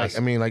win. Yeah,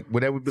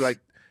 would that be like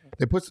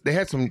they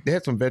had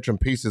some veteran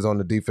pieces on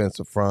the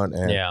defensive front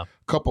and a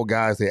couple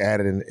guys they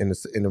added in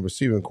the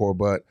receiving core,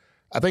 but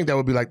I think that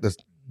would be like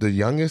the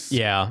youngest.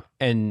 Yeah,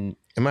 and.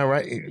 Am I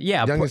right?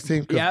 Yeah. Youngest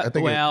team?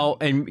 Yeah,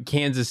 and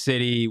Kansas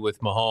City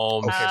with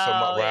Mahomes. Okay, so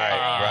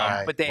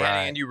right. But they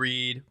had Andy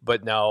Reid,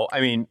 but no.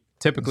 I mean,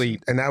 typically.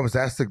 And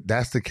that's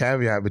the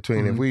caveat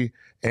between if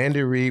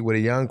Andy Reid with a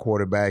young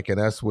quarterback and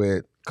us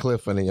with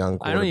Cliff and a young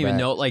quarterback. I don't even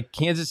know. Like,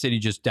 Kansas City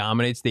just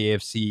dominates the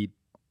AFC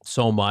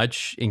so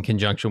much in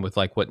conjunction with,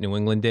 like, what New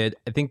England did.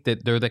 I think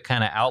that they're the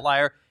kind of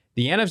outlier.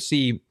 The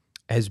NFC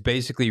has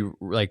basically,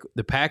 like,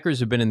 the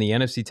Packers have been in the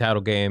NFC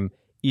title game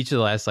each of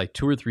the last like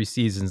 2 or 3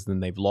 seasons, then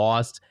they've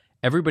lost.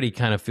 Everybody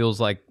kind of feels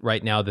like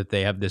right now that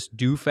they have this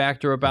do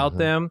factor about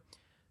them.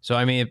 So,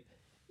 I mean,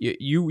 if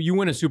you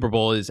win a Super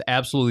Bowl is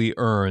absolutely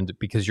earned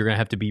because you're going to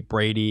have to beat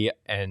Brady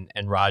and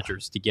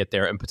Rodgers to get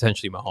there and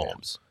potentially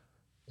Mahomes.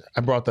 Yeah.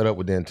 I brought that up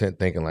with the intent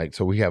thinking like,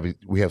 so we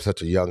have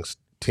such a young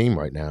team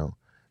right now,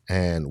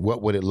 and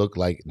what would it look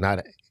like?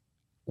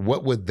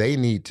 What would they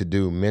need to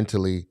do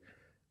mentally?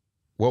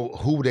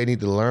 Who would they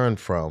need to learn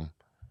from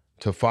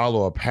to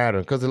follow a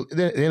pattern? Because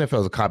the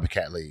NFL is a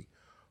copycat league.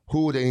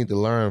 Who would they need to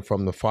learn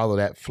from to follow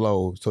that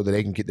flow so that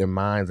they can get their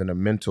minds and their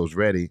mentals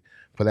ready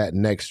for that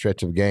next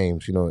stretch of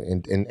games,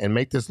 and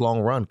make this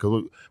long run?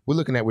 Because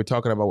we're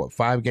talking about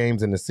 5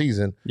 games in the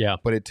season,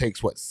 but it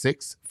takes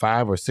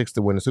 5 or 6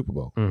 to win the Super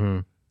Bowl. Mm-hmm.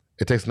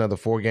 It takes another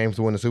 4 games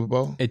to win the Super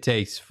Bowl. It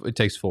takes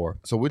 4.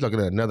 So we're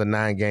looking at another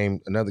 9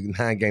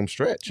 game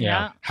stretch.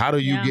 Yeah. How do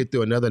you get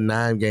through another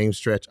 9 game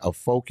stretch of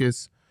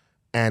focus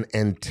and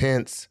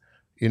intense,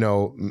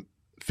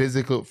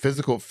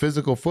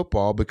 physical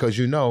football, because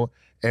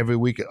every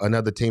week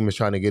another team is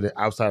trying to get it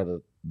outside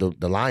of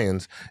the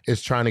Lions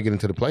is trying to get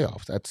into the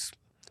playoffs. It's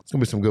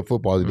gonna be some good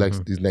football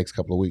these next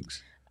couple of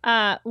weeks.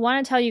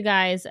 Want to tell you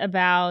guys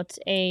about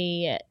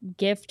a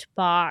gift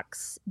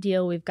box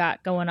deal we've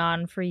got going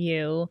on for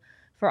you.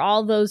 For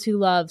all those who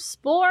love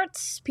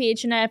sports,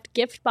 PHNX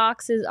gift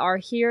boxes are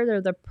here.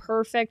 They're the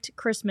perfect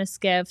Christmas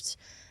gift.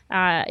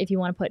 If you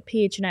want to put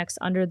PHNX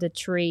under the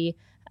tree,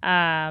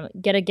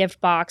 get a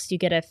gift box. You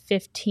get a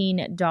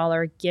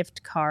 $15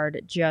 gift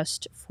card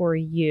just for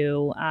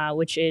you,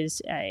 which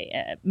is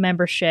a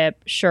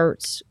membership,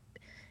 shirts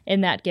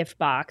in that gift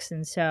box.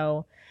 And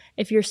so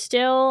if you're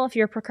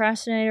a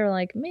procrastinator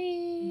like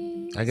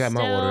me, I got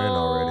my order in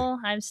already.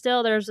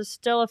 There's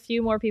still a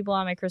few more people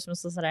on my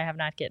Christmas list that I have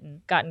not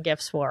gotten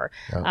gifts for.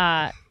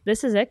 Oh.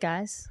 This is it,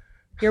 guys.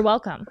 You're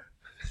welcome.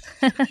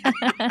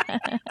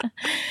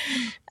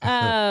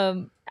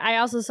 I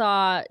also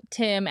saw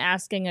Tim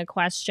asking a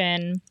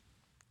question.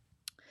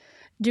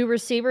 Do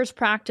receivers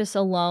practice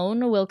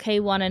alone? Will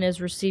K1 and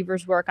his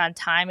receivers work on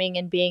timing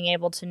and being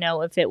able to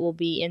know if it will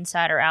be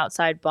inside or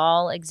outside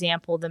ball?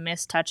 Example, the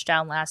missed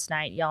touchdown last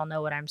night. Y'all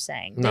know what I'm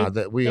saying. No,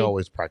 we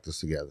always practice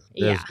together.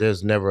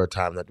 There's never a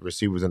time that the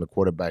receivers and the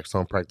quarterbacks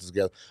don't practice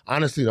together.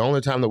 Honestly, the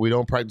only time that we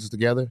don't practice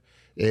together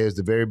is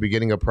the very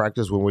beginning of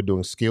practice when we're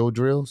doing skill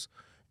drills,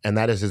 and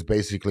that is just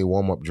basically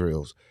warm-up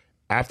drills.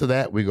 After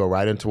that, we go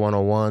right into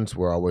one-on-ones.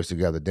 We're always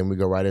together. Then we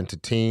go right into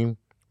team.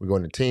 We go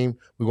into team.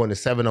 We go into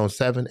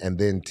 7-on-7 and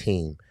then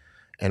team.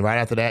 And right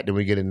after that, then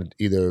we get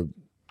into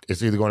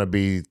it's either going to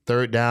be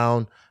third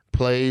down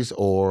plays,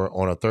 or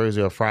on a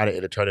Thursday or Friday,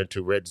 it'll turn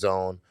into red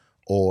zone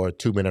or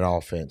 2-minute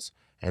offense.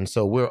 And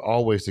so we're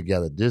always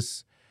together.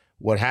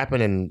 What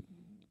happened, and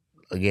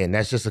again,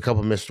 that's just a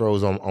couple missed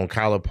throws on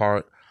Kyler's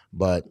part,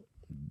 but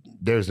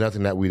there's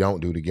nothing that we don't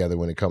do together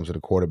when it comes to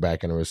the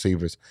quarterback and the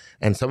receivers.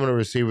 And some of the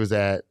receivers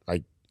that,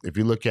 like, if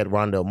you look at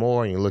Rondale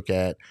Moore and you look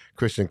at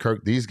Christian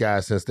Kirk, these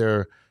guys, since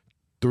they're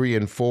 3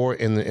 and 4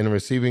 in the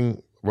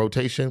receiving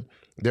rotation,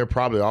 they're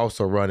probably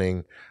also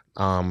running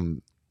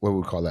what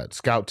we call that,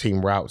 scout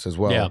team routes as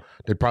well. Yeah.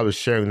 They're probably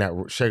sharing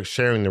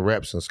the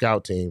reps and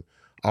scout team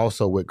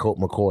also with Colt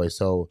McCoy.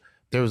 So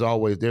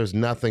there's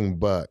nothing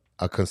but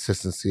a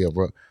consistency of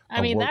work.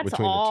 That's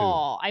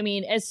all. I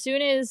mean, as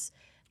soon as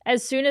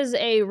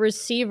a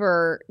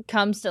receiver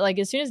comes to, like,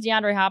 as soon as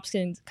DeAndre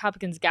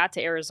Hopkins got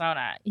to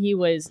Arizona, he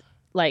was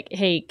like,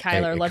 hey,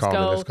 Kyler, let's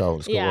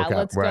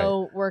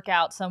go work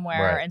out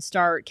somewhere and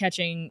start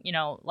catching,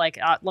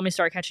 let me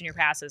start catching your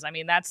passes. I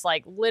mean, that's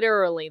like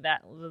literally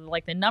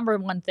the number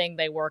one thing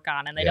they work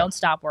on, and they don't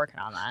stop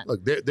working on that.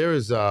 Look, there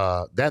is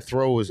that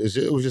throw it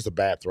was just a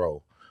bad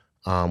throw.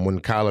 When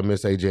Kyler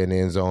missed AJ in the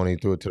end zone, he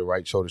threw it to the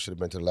right shoulder, should have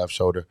been to the left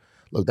shoulder.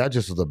 Look, that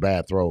just was a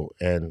bad throw,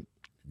 and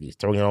he's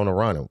throwing it on the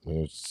run.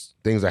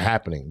 Things are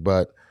happening,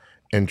 but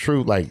in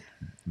truth, like,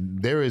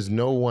 there is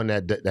no one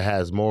that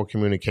has more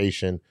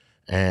communication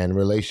and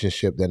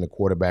relationship than the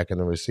quarterback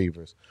and the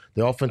receivers.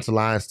 The offensive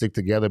line stick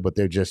together, but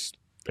they're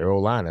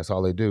O-line. That's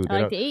all they do.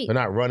 They're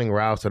not running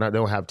routes. They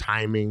don't have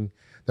timing.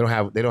 They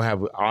don't have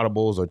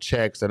audibles or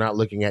checks. They're not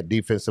looking at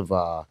defensive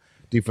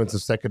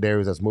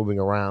secondaries that's moving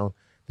around.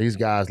 These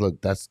guys,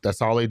 look,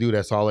 that's all they do.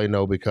 That's all they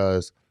know,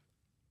 because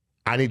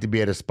I need to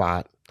be at a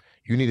spot.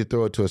 You need to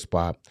throw it to a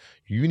spot.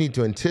 You need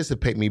to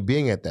anticipate me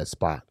being at that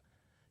spot.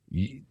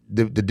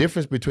 The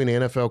difference between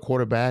an NFL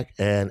quarterback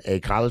and a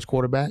college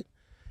quarterback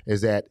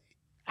is that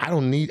I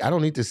don't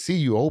need to see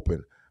you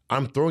open.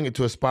 I'm throwing it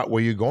to a spot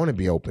where you're going to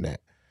be open at.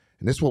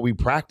 And this is what we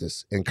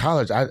practice. In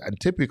college, I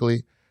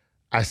typically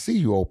see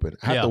you open.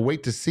 I have to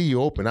wait to see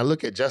you open. I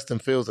look at Justin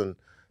Fields, and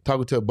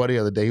talking to a buddy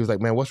the other day, he was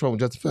like, man, what's wrong with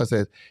Justin Fields? I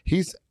said,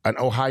 he's an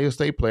Ohio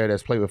State player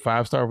that's played with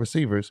 5-star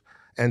receivers,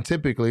 and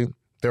typically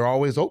they're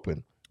always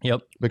open.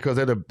 Yep. Because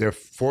they're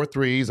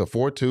 4-3s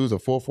or 4-2s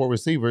or 4-4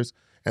 receivers,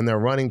 and they're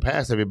running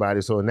past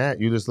everybody. So in that,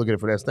 you just look at it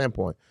from that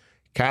standpoint.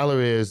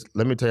 Kyler is,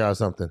 let me tell y'all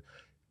something.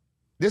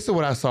 This is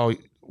what I saw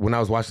when I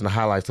was watching the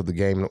highlights of the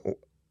game, and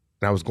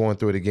I was going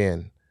through it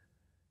again.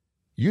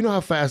 You know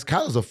how fast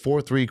Kyler's a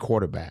 4-3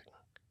 quarterback.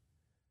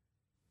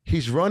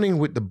 He's running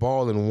with the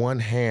ball in one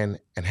hand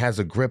and has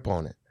a grip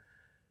on it.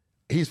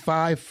 He's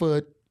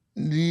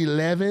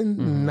 5'11",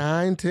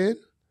 9, 10.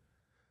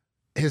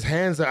 His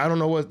hands are, I don't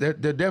know what, they're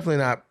definitely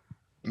not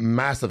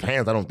massive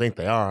hands. I don't think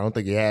they are. I don't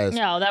think he has.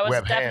 No, that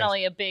was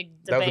definitely a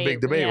big debate. That was a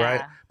big debate,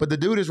 right? But the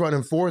dude is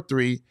running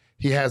 4-3.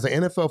 He has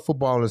an NFL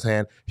football in his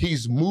hand.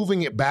 He's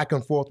moving it back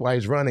and forth while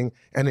he's running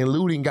and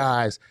eluding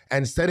guys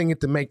and setting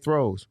it to make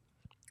throws.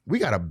 We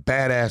got a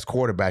badass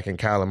quarterback in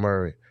Kyler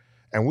Murray,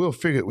 and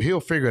he'll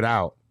figure it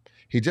out.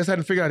 He just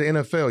hadn't figured out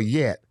the NFL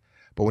yet,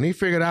 but when he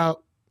figured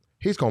out,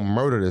 he's going to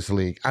murder this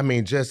league. I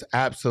mean, just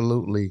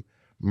absolutely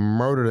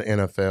murder the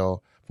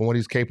NFL from what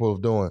he's capable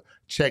of doing.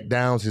 Check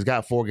downs. He's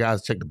got 4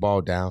 guys to check the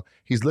ball down.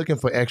 He's looking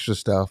for extra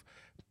stuff.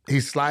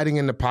 He's sliding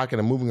in the pocket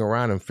and moving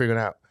around and figuring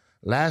out.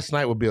 Last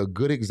night would be a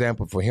good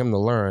example for him to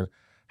learn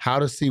how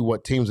to see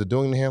what teams are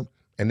doing to him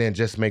and then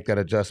just make that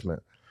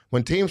adjustment.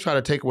 When teams try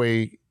to take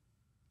away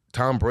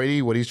Tom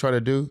Brady, what he's trying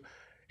to do,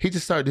 he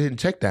just started hitting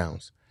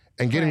checkdowns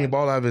and getting the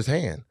ball out of his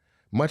hand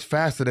much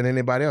faster than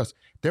anybody else.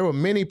 There were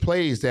many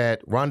plays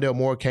that Rondale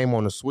Moore came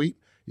on a sweep.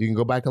 You can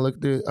go back and look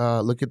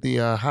at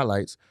the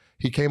highlights.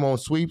 He came on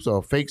sweeps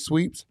or fake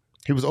sweeps.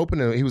 He was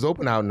open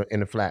out in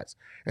the flats,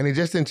 and he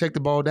just didn't check the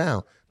ball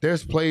down.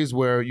 There's plays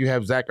where you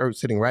have Zach Ertz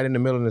sitting right in the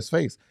middle of his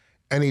face,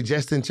 and he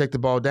just didn't check the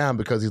ball down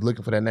because he's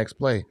looking for that next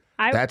play.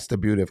 That's the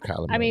beauty of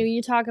Kyler Murray. I mean, when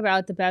you talk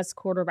about the best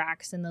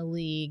quarterbacks in the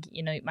league,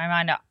 you know, my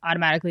mind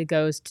automatically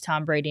goes to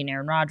Tom Brady and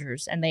Aaron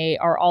Rodgers, and they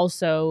are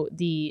also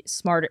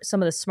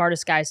some of the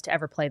smartest guys to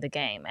ever play the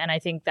game. And I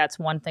think that's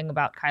one thing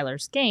about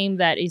Kyler's game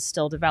that he's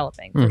still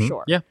developing for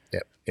sure. Yeah.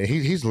 And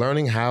he's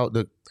learning how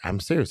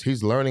I'm serious.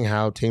 He's learning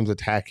how teams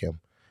attack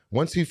him.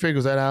 Once he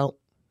figures that out,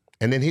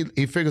 and then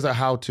he figures out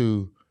how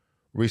to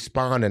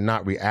respond and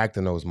not react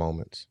in those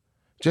moments.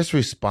 Just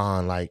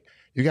respond. Like,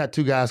 you got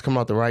two guys coming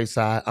out the right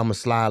side. I'm going to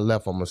slide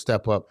left. I'm going to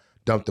step up,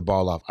 dump the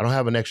ball off. I don't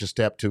have an extra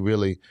step to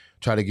really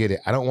try to get it.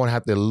 I don't want to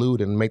have to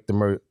elude and make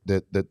the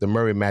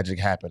Murray magic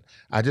happen.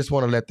 I just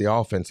want to let the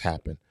offense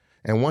happen.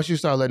 And once you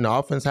start letting the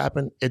offense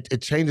happen,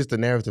 it changes the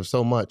narrative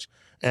so much.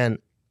 And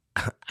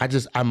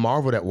I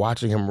marveled at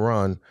watching him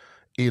run,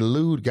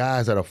 elude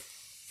guys that are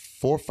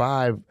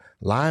 4-5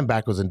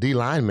 linebackers and D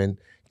linemen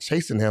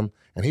chasing him,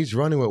 and he's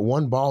running with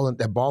one ball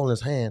in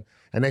his hand.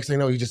 And next thing you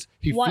know, he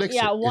flicks it.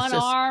 Yeah, one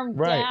arm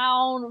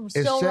down,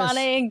 still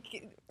running,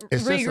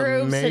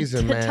 regroups,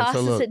 amazing, and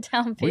tosses it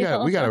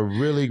downfield. We got a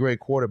really great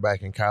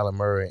quarterback in Kyler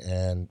Murray,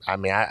 and I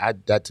mean,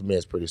 that to me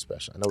is pretty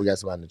special. I know we got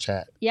somebody in the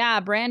chat. Yeah,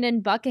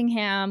 Brandon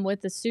Buckingham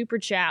with the super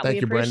chat.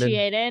 Thank you,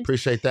 appreciate Brandon. it.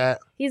 Appreciate that.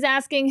 He's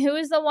asking, who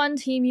is the one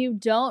team you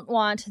don't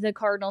want the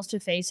Cardinals to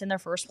face in their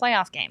first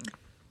playoff game?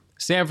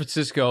 San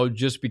Francisco,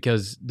 just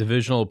because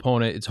divisional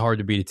opponent, it's hard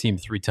to beat a team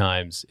 3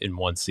 times in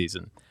one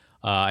season.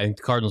 I think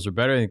the Cardinals are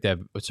better. I think they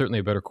have certainly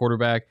a better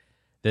quarterback.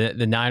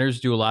 The Niners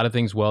do a lot of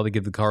things well. They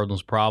give the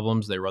Cardinals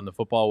problems. They run the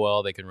football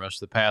well. They can rush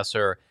the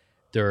passer.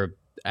 They're,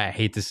 I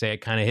hate to say it,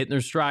 kind of hitting their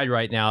stride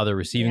right now. Their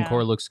receiving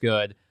core looks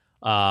good.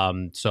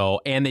 And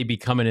they'd be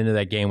coming into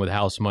that game with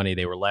house money.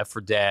 They were left for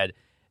dead.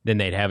 Then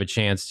they'd have a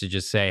chance to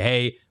just say,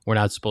 hey, we're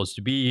not supposed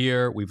to be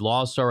here. We've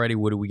lost already.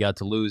 What do we got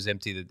to lose?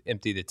 Empty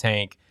the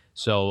tank.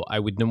 So I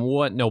would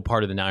want no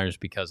part of the Niners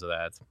because of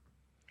that.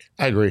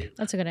 I agree.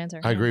 That's a good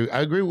answer. I agree.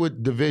 I agree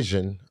with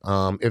division.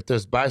 If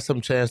there's by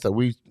some chance that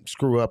we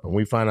screw up and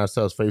we find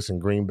ourselves facing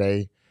Green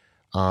Bay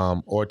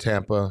or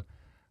Tampa,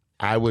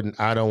 I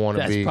don't want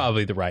to be. That's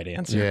probably the right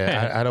answer.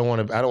 Yeah, I don't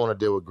want to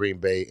deal with Green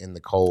Bay in the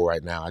cold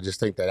right now. I just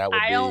think that would.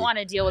 I don't want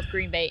to deal with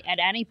Green Bay at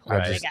any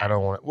point. I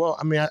don't want. Well,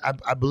 I mean,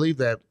 I believe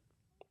that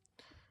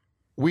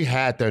we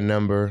had their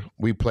number.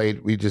 We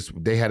played.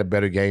 They had a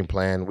better game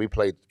plan. We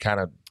played kind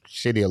of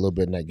shitty a little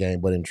bit in that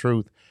game, but in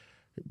truth.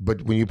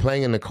 But when you're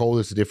playing in the cold,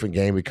 it's a different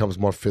game. It becomes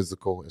more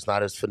physical. It's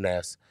not as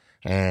finesse,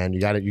 and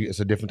it's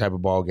a different type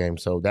of ball game.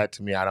 So that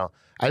to me, I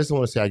just don't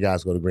want to see our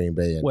guys go to Green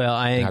Bay.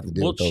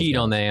 We'll cheat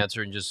on the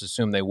answer and just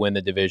assume they win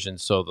the division,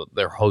 so that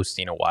they're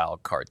hosting a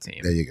wild card team.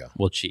 There you go.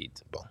 We'll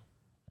cheat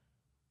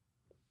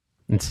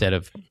instead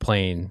of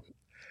playing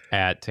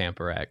at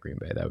Tampa or at Green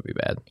Bay. That would be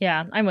bad.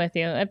 Yeah, I'm with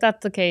you. If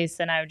that's the case,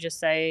 then I would just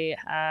say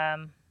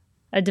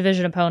a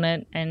division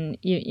opponent, and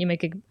you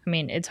make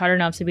it's hard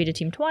enough to beat a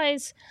team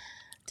twice.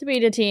 To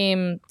beat a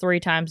team 3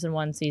 times in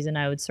one season,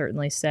 I would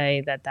certainly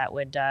say that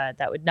would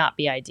not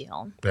be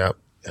ideal. Yeah.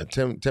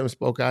 Tim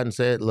spoke out and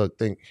said, "Look,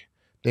 think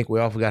we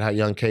all forgot how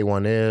young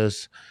K1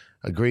 is.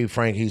 Agreed,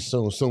 Frank. He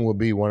soon will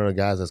be one of the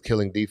guys that's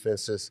killing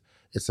defenses.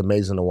 It's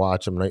amazing to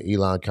watch him.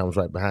 Elon comes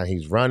right behind.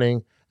 He's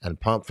running and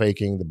pump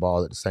faking the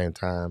ball at the same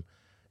time.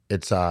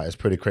 It's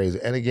pretty crazy.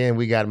 And again,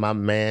 we got my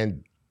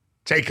man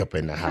Jacob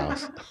in the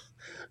house."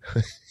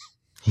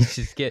 He's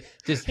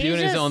just doing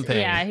his own thing.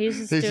 Yeah,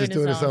 he's just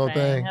doing his own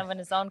thing, having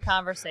his own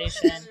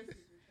conversation.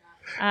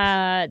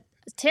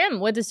 Tim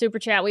with the super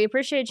chat, we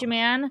appreciate you,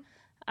 man.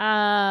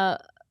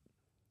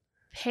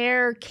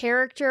 Pair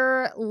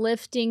character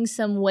lifting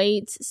some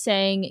weights,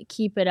 saying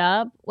keep it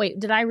up. Wait,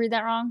 did I read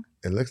that wrong?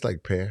 It looks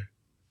like pair.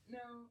 No,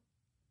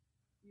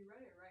 you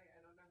read it right.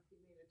 I don't know if you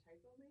made a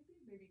typo.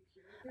 Maybe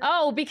pure.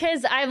 Oh,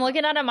 because I'm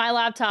looking at it on my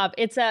laptop.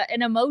 It's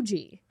an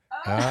emoji.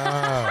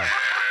 Oh.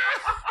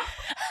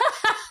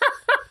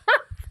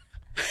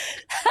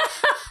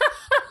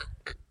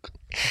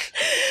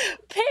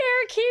 Pair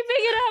keeping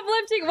it up,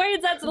 lifting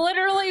weights. That's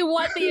literally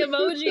what the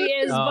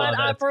emoji is.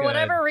 But for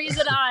whatever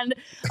reason on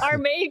our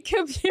main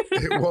computer,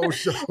 it won't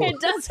show. It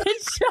doesn't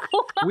show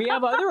up. We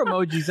have other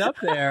emojis up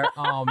there.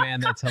 Oh,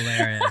 man, that's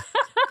hilarious.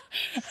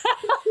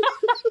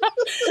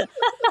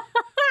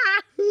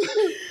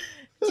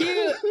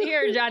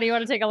 Here, Johnny, you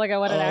want to take a look at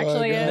what it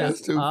actually is?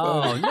 That's too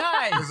funny. Oh,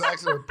 nice. It's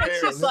actually a pair.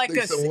 It's just like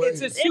it's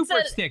a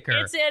super sticker.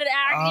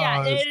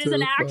 It is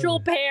an actual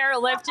pair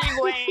lifting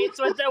weights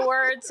with the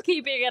words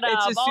keeping it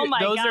up. Oh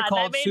my those God, are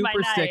called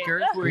super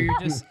stickers where you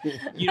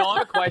don't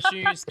have a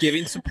question, you're just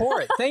giving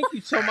support. Thank you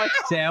so much,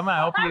 Sam.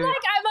 I hope you. I'm like,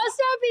 I must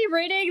not be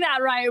reading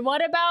that right.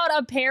 What about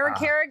a pair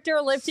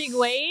character lifting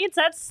weights?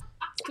 That's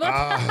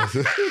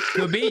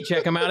could be.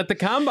 Check them out at the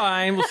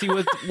combine. We'll see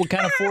what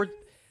kind of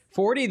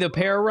 40 the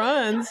pair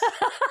runs.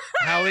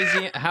 How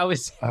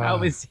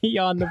is he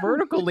on the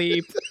vertical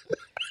leap?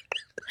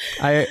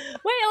 Wait,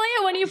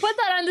 Leah, when you put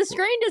that on the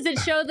screen, does it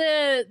show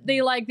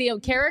the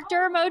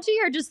character emoji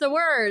or just the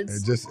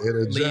words? It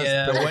adjusts.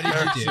 Leah, what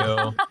did you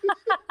do?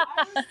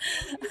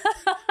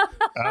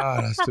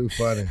 That's too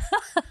funny.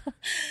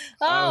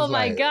 Oh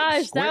my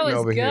gosh, that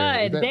was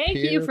good. Thank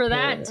you for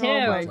that too.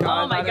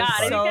 Oh my God, I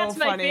think so that's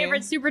my funny.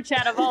 favorite super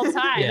chat of all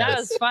time. That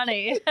was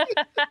funny.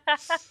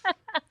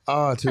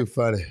 Oh, too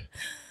funny.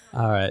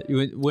 All right.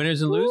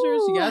 Winners and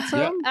losers, you got some?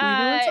 You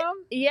doing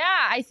some?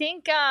 Yeah, I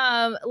think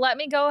let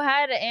me go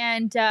ahead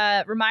and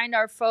remind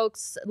our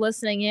folks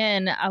listening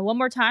in one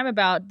more time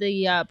about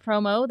the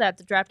promo that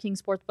the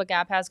DraftKings Sportsbook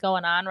app has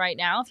going on right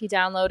now. If you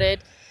download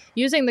it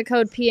using the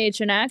code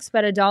PHNX,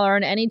 bet $1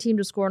 on any team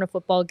to score in a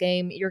football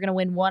game, you're going to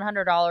win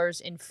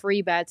 $100 in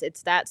free bets.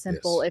 It's that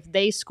simple. Yes. If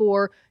they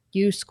score,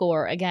 you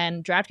score.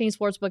 Again, DraftKings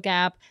Sportsbook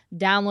app,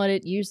 download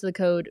it, use the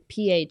code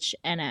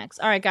PHNX.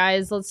 All right,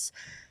 guys, let's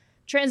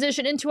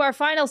transition into our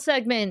final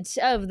segment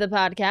of the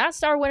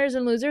podcast, our winners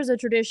and losers, a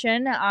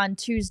tradition on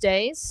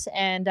Tuesdays,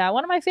 and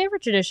one of my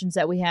favorite traditions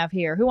that we have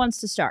here. Who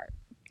wants to start?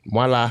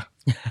 Voila.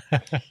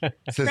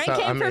 Frank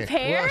came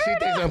prepared? Well, she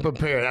thinks I'm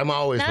prepared. I'm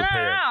always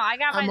prepared. No. I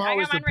got mine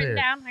written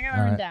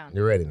down.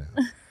 You're ready now.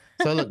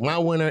 So, look, my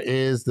winner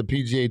is the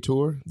PGA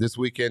Tour. This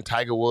weekend,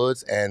 Tiger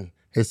Woods and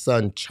his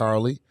son,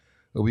 Charlie,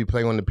 will be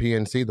playing on the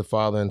PNC, the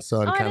father and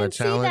son kind of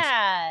challenge.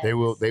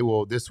 They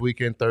will this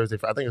weekend, Thursday.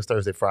 I think it's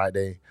Thursday,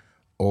 Friday.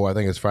 Or I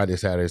think it's Friday,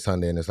 Saturday,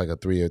 Sunday, and it's like a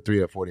 3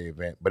 or 4 day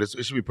event. But it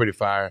should be pretty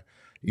fire.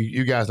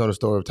 You guys know the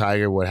story of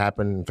Tiger, what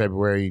happened in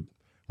February.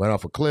 Went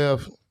off a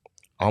cliff,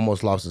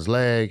 almost lost his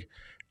leg,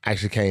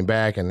 actually came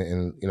back,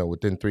 and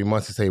within 3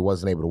 months he said he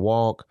wasn't able to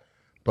walk.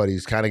 But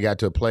he's kind of got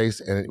to a place,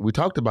 and we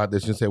talked about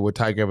this and said, will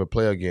Tiger ever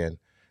play again?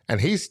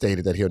 And he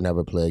stated that he'll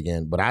never play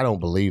again. But I don't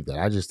believe that.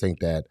 I just think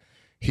that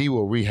he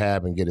will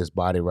rehab and get his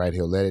body right.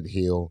 He'll let it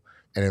heal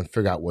and then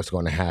figure out what's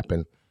going to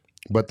happen.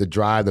 But the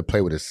drive to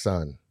play with his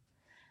son,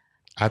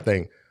 I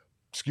think,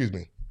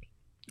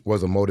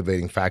 was a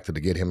motivating factor to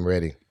get him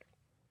ready,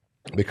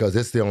 because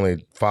it's the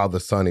only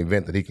father-son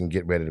event that he can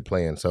get ready to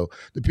play in. So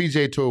the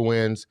PGA Tour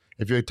wins.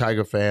 If you're a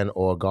Tiger fan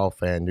or a golf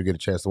fan, you get a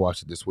chance to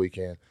watch it this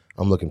weekend.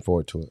 I'm looking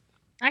forward to it.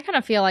 I kind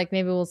of feel like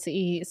maybe we'll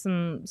see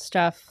some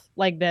stuff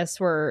like this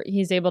where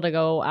he's able to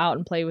go out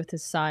and play with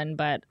his son,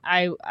 but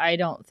I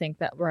don't think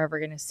that we're ever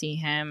going to see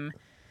him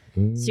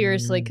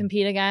seriously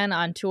compete again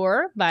on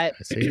tour. But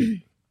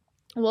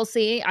we'll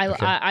see.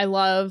 I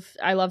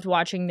loved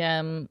watching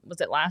them.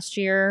 Was it last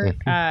year?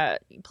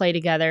 Play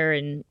together,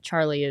 and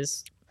Charlie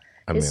his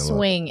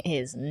swing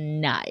is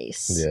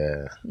nice.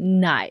 Yeah,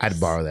 nice. I'd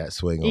borrow that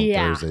swing on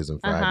Thursdays and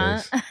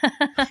Fridays.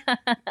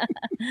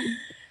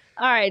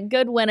 All right,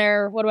 good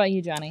winner. What about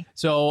you, Johnny?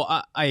 So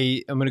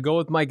I'm going to go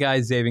with my guy,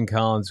 Zaven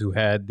Collins, who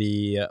had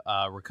the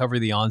recovery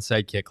of the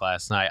onside kick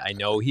last night. I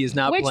know he is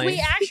not playing. Which we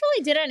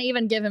actually didn't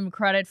even give him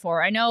credit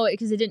for. I know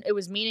because it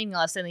was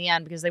meaningless in the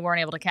end because they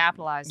weren't able to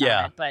capitalize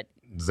on it. But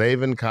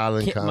Zaven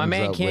Collins my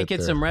man can't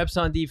get some reps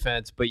on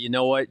defense, but you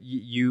know what?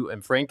 You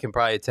and Frank can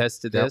probably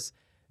attest to this.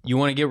 You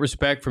want to get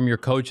respect from your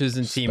coaches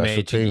and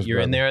teammates. You're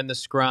in there in the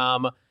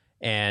scrum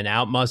and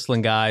out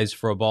muscling guys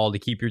for a ball to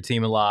keep your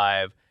team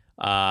alive.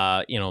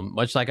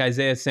 Much like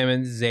Isaiah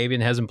Simmons, Zaven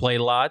hasn't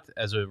played a lot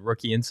as a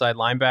rookie inside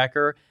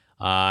linebacker.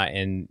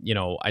 And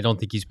I don't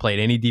think he's played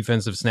any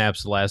defensive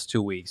snaps the last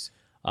 2 weeks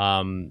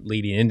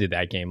leading into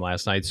that game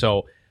last night.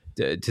 So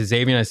to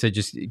Zaven, I said,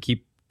 just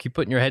keep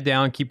putting your head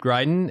down, keep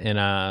grinding. And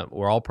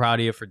we're all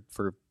proud of you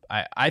for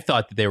I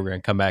thought that they were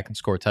going to come back and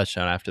score a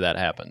touchdown after that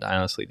happened. I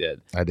honestly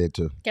did. I did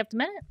too. Kept a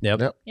minute.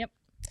 Yep.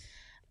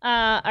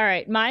 All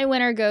right, my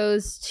winner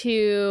goes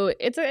to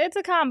it's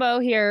a combo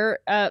here.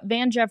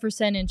 Van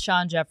Jefferson and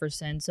Sean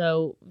Jefferson.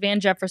 So Van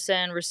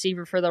Jefferson,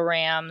 receiver for the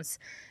Rams,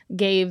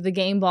 gave the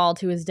game ball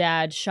to his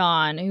dad,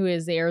 Sean, who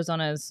is the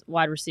Arizona's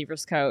wide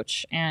receivers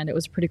coach, and it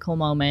was a pretty cool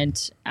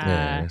moment.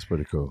 Yeah, that's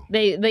pretty cool.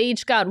 They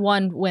each got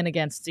one win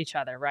against each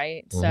other,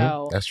 right? Mm-hmm.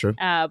 So that's true.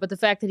 But the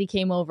fact that he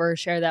came over,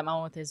 shared that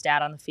moment with his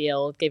dad on the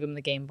field, gave him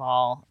the game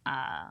ball,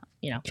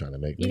 trying to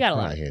make me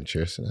cry here in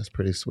Cheerson. That's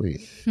pretty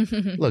sweet.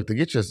 Look, to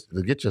get your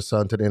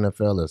son to the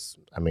NFL is,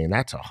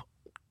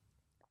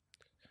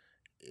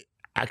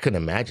 I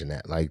couldn't imagine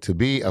that. Like, to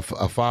be a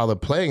father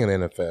playing in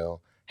the NFL,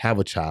 have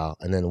a child,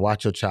 and then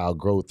watch your child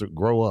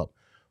grow up.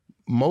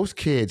 Most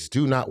kids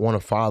do not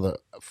want to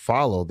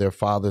follow their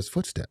father's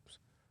footsteps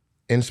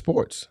in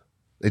sports.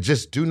 They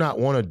just do not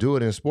want to do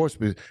it in sports.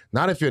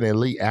 Not if you're an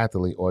elite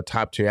athlete or a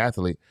top-tier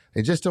athlete.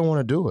 They just don't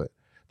want to do it.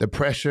 The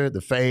pressure, the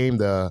fame,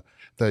 the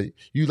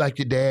you like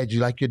your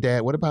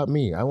dad. What about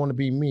me? I want to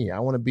be me. I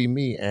want to be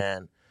me.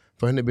 And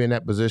for him to be in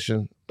that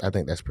position, I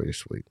think that's pretty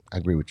sweet. I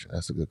agree with you.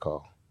 That's a good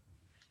call.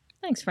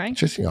 Thanks, Frank.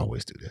 Tristan, you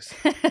always do this.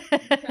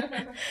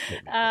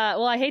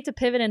 Well, I hate to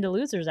pivot into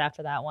losers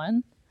after that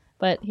one,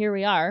 but here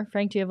we are.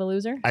 Frank, do you have a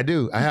loser? I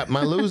do. I have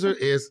my loser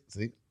is.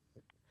 See,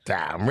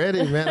 I'm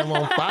ready, man. I'm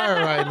on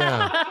fire right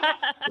now.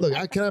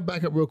 Look, can I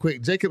back up real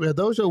quick, Jacob? Are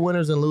those your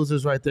winners and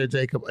losers right there,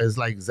 Jacob? Is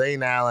like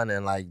Zane Allen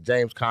and like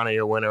James Conner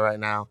your winner right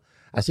now?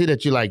 I see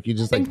that you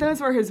just I think those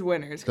were his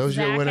winners. Those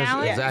are your winners.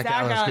 Allen? Yeah, Zach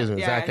Allen, excuse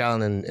me. yeah. Zach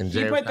Allen and He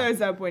James. put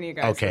those up when you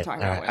guys were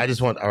talking about I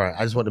just want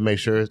to make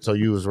sure. So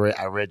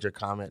I read your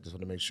comment. Just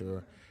want to make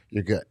sure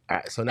you're good. All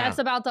right. So now That's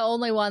about the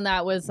only one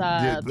that was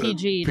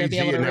PG to be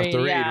able to enough read. to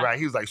read. Yeah. Right.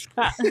 He was like,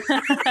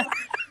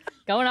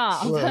 Going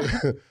off. well,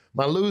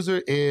 my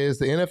loser is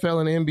the NFL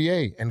and the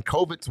NBA, and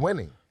COVID's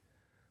winning.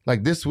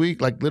 Like this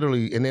week, like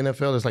literally in the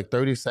NFL, there's like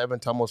 37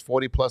 to almost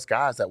 40 plus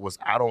guys that was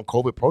out on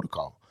COVID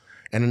protocol,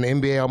 and in the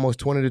NBA, almost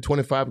 20 to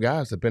 25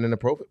 guys have been in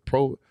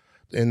the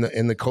in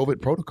the COVID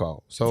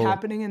protocol. So it's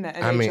happening in the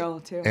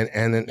NHL too, and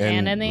in the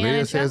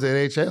Leah NHL? says the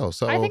NHL.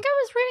 So I think I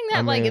was reading that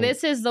I like mean-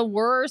 this is the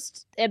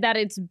worst that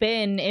it's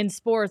been in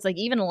sports, like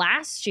even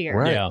last year,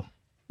 Right. Yeah.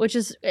 which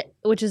is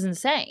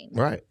insane.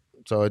 right.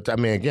 So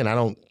again,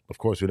 of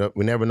course, we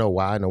never know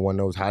why. No one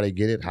knows how they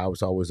get it, how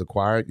it's always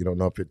acquired. You don't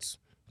know if it's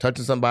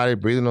touching somebody,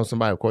 breathing on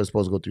somebody. Of course, it's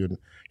supposed to go through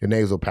your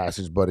nasal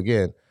passage. But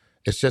again,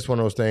 it's just one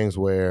of those things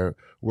where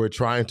we're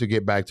trying to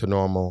get back to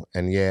normal,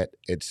 and yet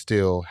it's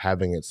still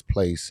having its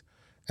place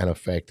and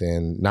effect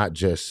in not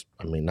just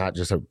our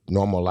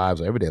normal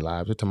lives or everyday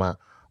lives. We're talking about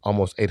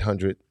almost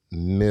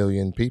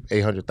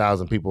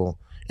 800,000 people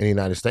in the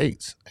United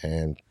States.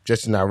 And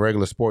just in our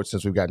regular sports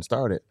since we've gotten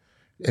started.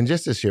 And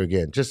just this year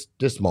again, just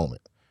this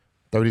moment,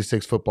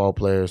 36 football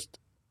players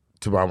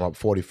to around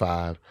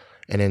 45,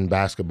 and in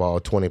basketball,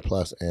 20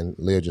 plus. And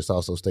Leah just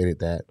also stated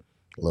that,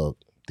 look,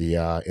 the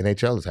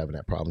NHL is having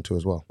that problem too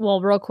as well.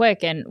 Well, real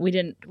quick, and we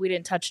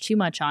didn't touch too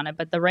much on it,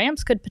 but the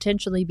Rams could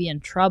potentially be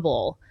in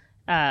trouble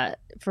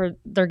for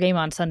their game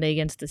on Sunday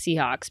against the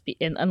Seahawks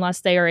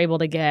unless they are able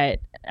to get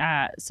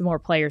some more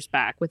players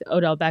back, with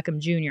Odell Beckham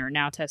Jr.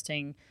 now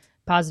testing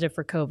positive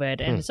for COVID.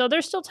 And so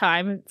there's still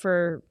time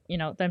for,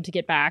 them to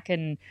get back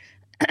and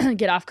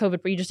get off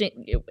COVID, but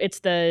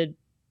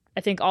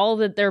I think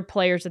all of their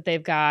players that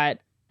they've got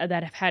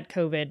that have had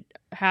COVID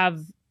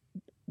have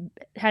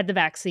had the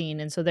vaccine.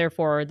 And so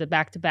therefore the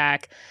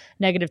back-to-back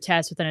negative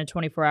test within a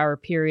 24-hour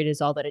period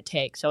is all that it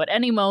takes. So at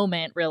any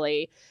moment,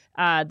 really,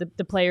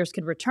 the players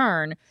could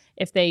return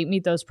if they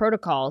meet those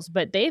protocols,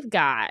 but they've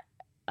got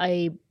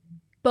a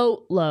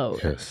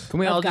boatload. Yes. Can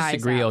we all just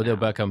agree Odell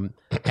now. Beckham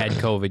had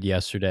COVID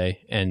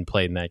yesterday and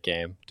played in that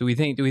game? Do we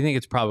think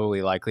it's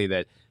probably likely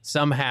that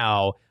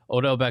somehow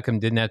Odell Beckham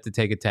didn't have to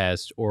take a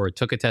test or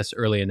took a test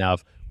early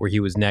enough where he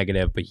was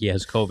negative, but he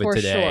has COVID For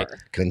today? sure.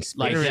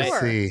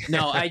 Conspiracy.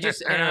 No, I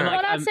just and I'm Well,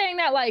 like, I'm not saying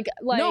that like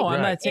no,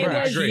 I'm not saying it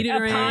that was cheated or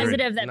a anything.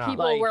 positive that No.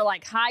 people were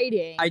like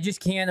hiding. I just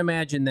can't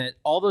imagine that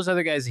all those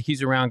other guys that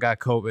he's around got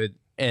COVID,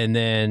 and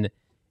then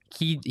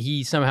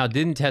he somehow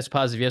didn't test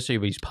positive yesterday,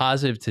 but he's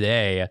positive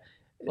today.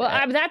 Well,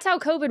 that's how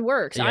COVID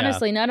works. Yeah.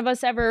 Honestly, none of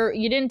us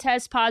you didn't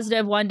test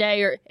positive one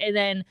day and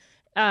then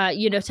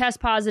test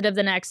positive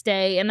the next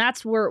day. And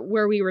that's where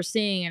we were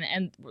seeing.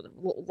 And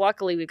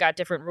luckily we've got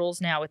different rules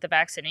now with the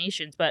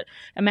vaccinations. But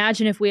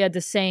imagine if we had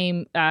the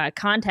same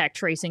contact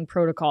tracing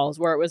protocols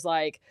where it was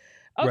like,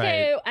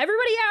 okay,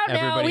 everybody out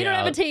now. Everybody We don't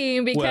have a out.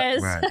 team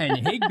because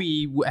And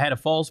Higbee had a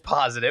false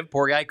positive.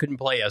 Poor guy couldn't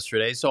play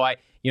yesterday. So I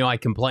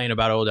complain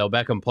about Odell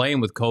Beckham playing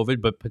with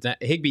COVID, but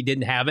Higbee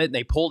didn't have it, and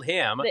they pulled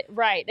him.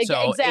 right.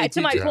 So Exactly.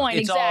 To my point.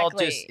 It's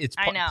exactly. all just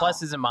I know.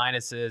 pluses and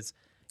minuses.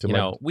 To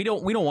We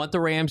don't want the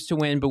Rams to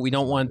win, but we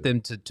don't want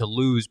them to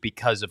lose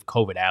because of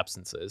COVID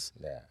absences.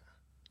 Yeah.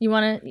 You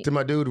want to? To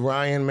my dude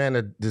Ryan,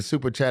 man, the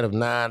super chat of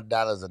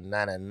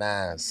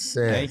 $9.99.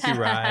 Thank you,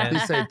 Ryan. He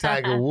said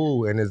Tiger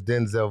Woo in his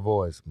Denzel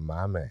voice.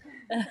 My man.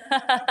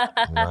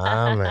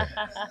 My man.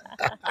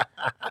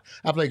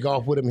 I play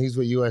golf with him. He's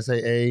with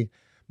USAA.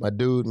 My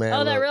dude, man.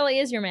 Oh, that look, really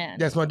is your man.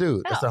 That's my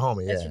dude. That's the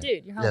homie. That's yeah. your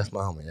dude. Your homie. That's my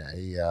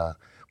homie. Yeah.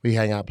 We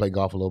hang out, play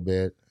golf a little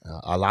bit,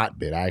 a lot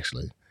bit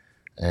actually,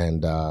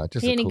 and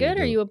just. He any cool good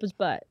or dude. you up his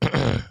butt?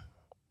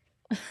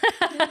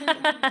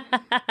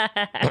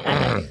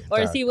 Or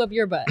does he whip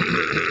your butt?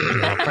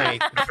 No,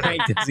 Frank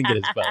doesn't get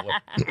his butt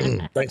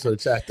whooped. Thanks for the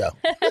chat, though.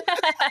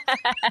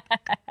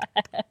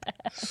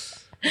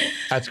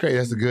 That's great.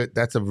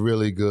 That's a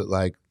really good,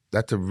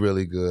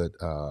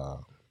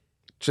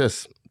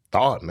 just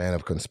thought, man,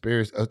 of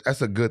conspiracy.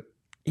 That's a good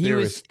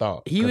theorist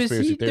thought.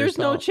 Conspiracy There's theorist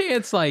no thought.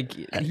 chance. Like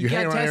he You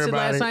hang got around tested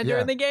last everybody, night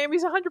during yeah. the game.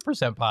 He's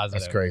 100%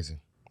 positive. That's crazy.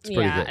 It's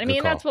pretty Yeah, good. I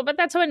mean Good call.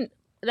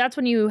 that's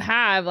when you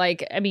have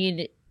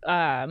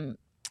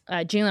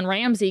Jalen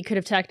Ramsey could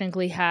have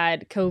technically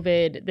had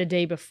COVID the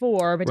day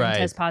before, but didn't Right.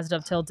 test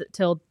positive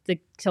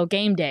till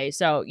game day.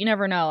 So you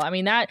never know. I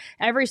mean, that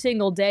every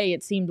single day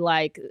it seemed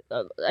like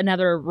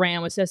another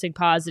Ram was testing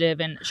positive,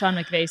 and Sean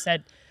McVay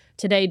said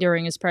today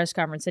during his press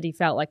conference that he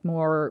felt like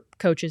more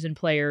coaches and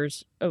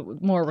players,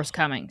 more was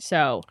coming.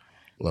 So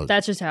Look,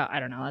 that's just how I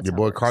don't know. That's your how it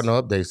boy works.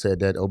 Cardinal Update said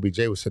that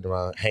OBJ was sitting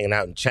around hanging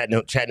out and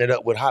chatting it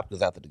up with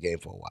Hopkins after the game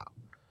for a while.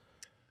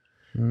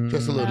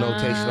 Just a little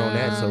notation on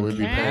that, so we'd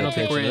be Okay. paying I don't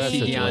think attention we're to going to that see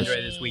situation.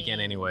 DeAndre this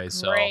weekend anyway.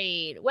 So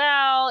Great.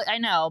 Well, I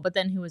know, but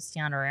then who was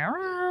DeAndre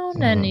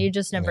around? And you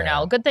just never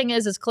know. Good thing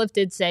is Cliff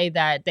did say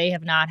that they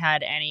have not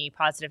had any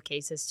positive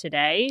cases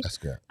today. That's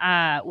good.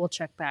 We'll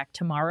check back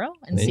tomorrow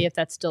and see if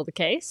that's still the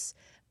case.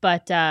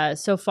 But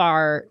so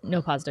far,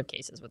 no positive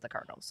cases with the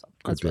Cardinals. So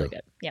that's really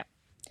good. Yeah.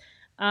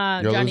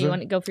 Johnny, you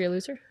want to go for your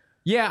loser?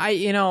 Yeah,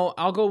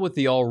 I'll go with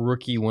the all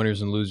rookie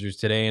winners and losers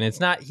today. And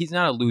he's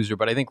not a loser,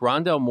 but I think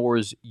Rondale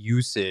Moore's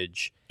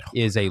usage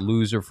is a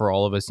loser for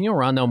all of us.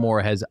 Rondale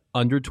Moore has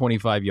under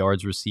 25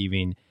 yards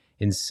receiving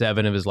in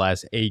 7 of his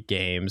last 8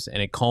 games,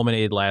 and it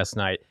culminated last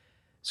night.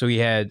 So he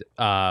had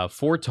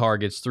 4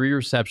 targets, 3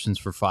 receptions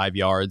for 5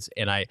 yards,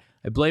 and I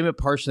blame it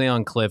partially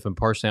on Cliff and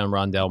partially on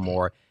Rondale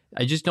Moore.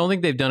 I just don't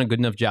think they've done a good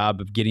enough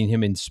job of getting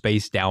him in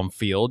space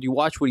downfield. You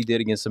watch what he did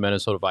against the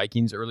Minnesota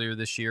Vikings earlier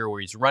this year, where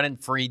he's running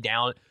free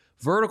down,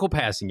 vertical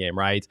passing game,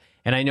 right?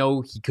 And I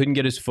know he couldn't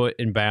get his foot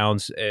in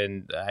bounds,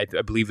 and I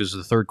believe it was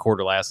the third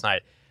quarter last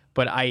night.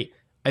 But I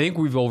think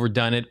we've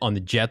overdone it on the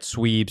jet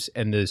sweeps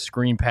and the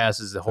screen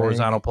passes, the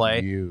horizontal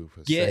play.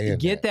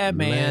 Get that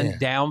man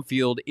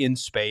downfield in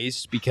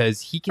space,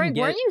 because he can Frank,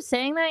 weren't you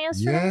saying that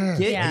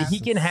yesterday? He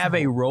can have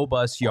a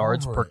robust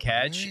yards per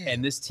catch,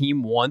 and this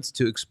team wants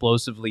to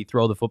explosively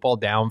throw the football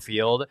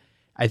downfield.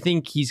 I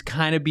think he's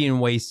kind of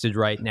being wasted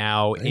right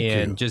now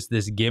in just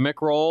this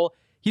gimmick role.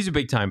 He's a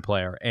big-time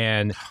player,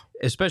 and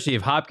especially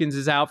if Hopkins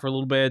is out for a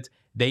little bit,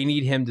 they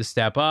need him to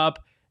step up.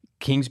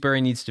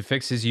 Kingsbury needs to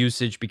fix his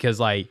usage, because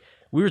I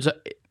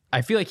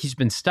feel like he's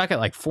been stuck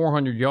at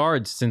 400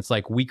 yards since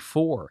week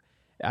 4.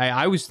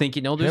 I was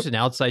thinking, there's an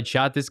outside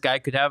shot. This guy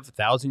could have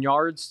 1,000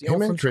 yards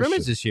from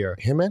scrimmage this year.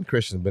 Him and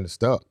Christian have been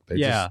stuck.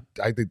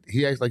 I think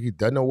he acts like he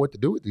doesn't know what to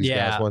do with these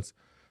guys once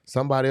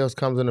somebody else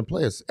comes into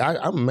play.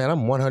 I'm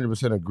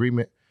 100%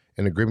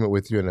 in agreement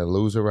with you. And the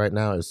loser right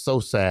now is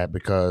so sad,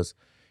 because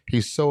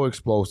he's so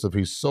explosive.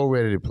 He's so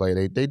ready to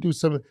play. They do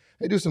some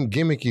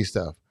gimmicky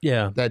stuff.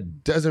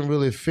 That doesn't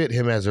really fit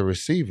him as a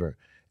receiver.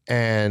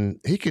 And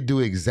he could do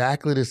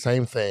exactly the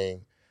same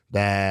thing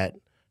that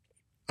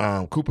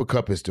Cooper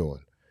Kupp is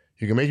doing.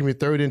 You can make him your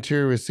third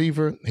interior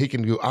receiver. He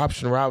can do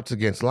option routes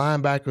against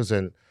linebackers,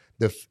 and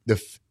the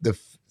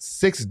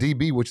 6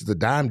 DB, which is the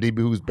dime DB,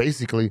 who's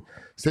basically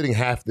sitting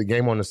half the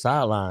game on the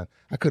sideline.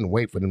 I couldn't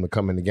wait for them to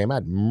come in the game.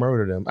 I'd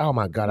murder them. Oh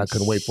my God, I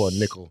couldn't wait for a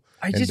nickel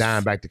and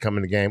dime back to come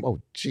in the game. Oh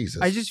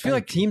Jesus! I just feel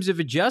like teams have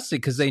adjusted,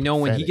 because they know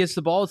when he gets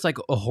the ball, it's like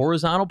a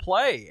horizontal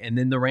play. And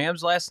then the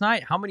Rams last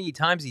night, how many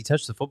times he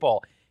touched the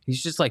football?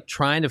 He's just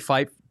trying to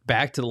fight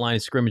back to the line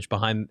of scrimmage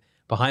behind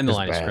the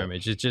line of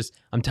scrimmage. It's just,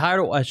 I'm tired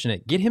of watching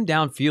it. Get him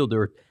downfield.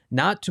 There are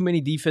not too many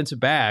defensive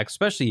backs,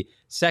 especially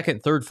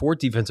second, third, fourth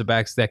defensive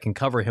backs that can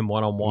cover him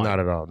one-on-one. Not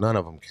at all. None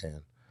of them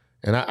can.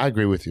 And I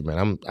agree with you,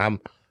 man. I'm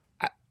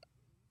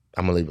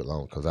gonna leave it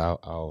alone, because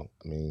I'll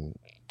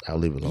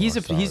leave it alone.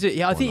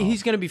 I think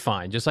he's gonna be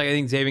fine. Just like I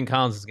think Zaven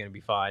Collins is gonna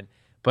be fine.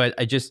 But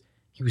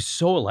he was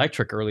so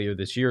electric earlier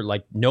this year.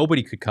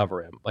 Nobody could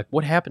cover him.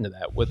 What happened to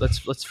that?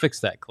 Let's fix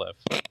that, Cliff.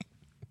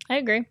 I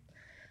agree.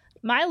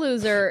 My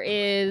loser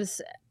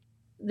is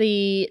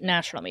the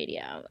national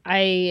media.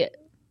 I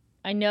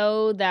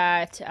know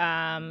that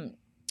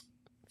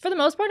for the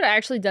most part, it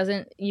actually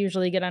doesn't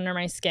usually get under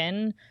my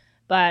skin.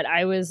 But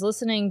I was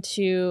listening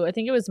to, I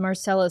think it was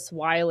Marcellus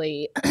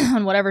Wiley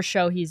on whatever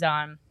show he's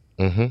on.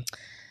 Mm-hmm.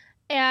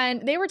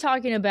 And they were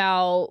talking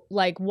about,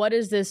 what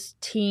does this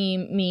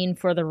team mean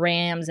for the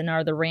Rams, and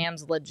are the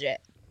Rams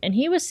legit? And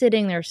he was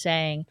sitting there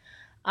saying,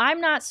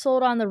 I'm not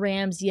sold on the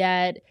Rams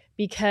yet,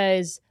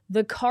 because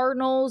the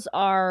Cardinals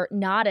are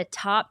not a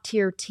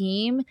top-tier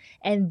team,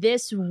 and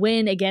this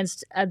win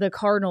against the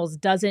Cardinals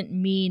doesn't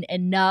mean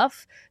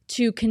enough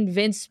to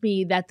convince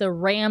me that the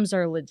Rams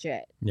are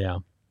legit. Yeah.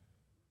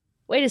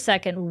 Wait a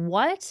second,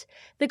 what?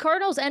 The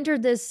Cardinals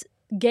entered this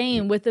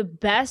game with the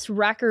best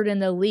record in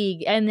the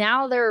league, and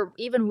now they're,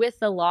 even with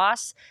the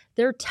loss,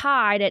 they're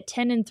tied at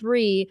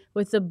 10-3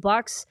 with the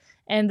Bucs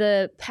and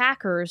the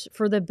Packers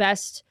for the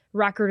best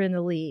record in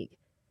the league.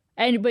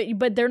 And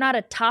but they're not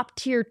a top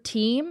tier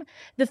team.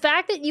 The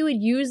fact that you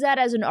would use that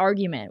as an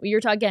argument,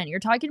 you're talking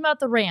about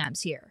the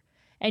Rams here,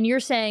 and you're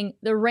saying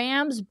the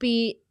Rams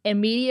beat a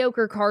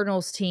mediocre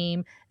Cardinals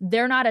team.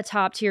 They're not a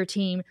top tier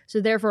team, so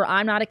therefore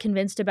I'm not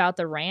convinced about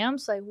the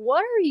Rams.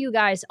 What are you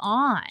guys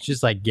on? It's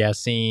just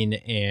guessing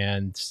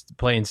and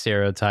playing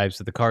stereotypes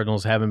that the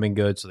Cardinals haven't been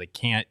good, so they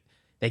can't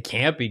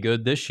be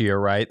good this year,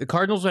 right? The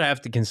Cardinals would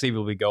have to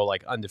conceivably go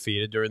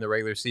undefeated during the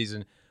regular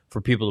season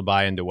for people to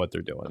buy into what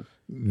they're doing.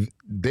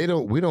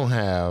 We don't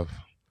have.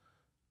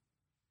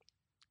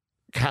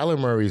 Kyler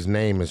Murray's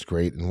name is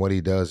great and what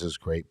he does is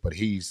great, but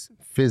he's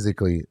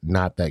physically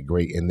not that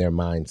great in their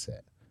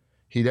mindset.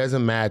 He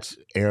doesn't match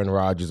Aaron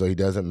Rodgers, or he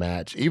doesn't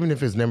match, even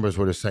if his numbers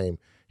were the same,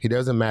 he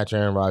doesn't match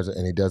Aaron Rodgers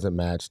and he doesn't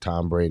match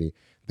Tom Brady.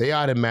 They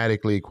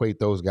automatically equate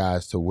those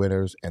guys to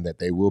winners, and that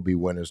they will be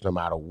winners no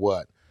matter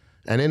what.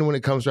 And then when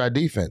it comes to our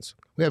defense,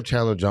 we have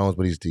Chandler Jones,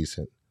 but he's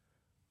decent.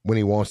 When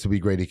he wants to be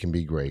great, he can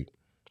be great.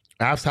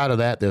 Outside of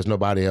that, there's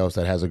nobody else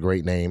that has a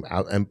great name.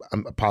 I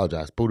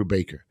apologize, Budda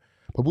Baker.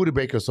 But Budda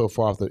Baker's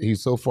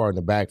he's so far in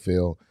the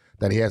backfield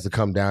that he has to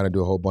come down and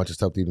do a whole bunch of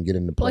stuff to even get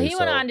into play. Well, he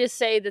went on to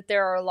say that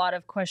there are a lot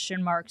of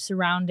question marks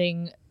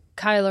surrounding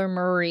Kyler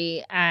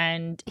Murray,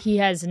 and he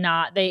has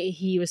not.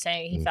 He was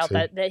saying he felt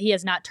that he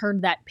has not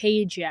turned that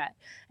page yet,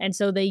 and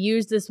so they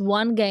used this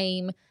one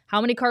game. how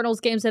many Cardinals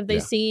games have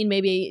they seen?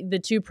 Maybe the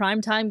 2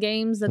 primetime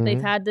games that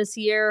they've had this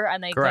year,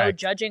 and they go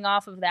judging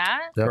off of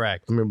that. Yep.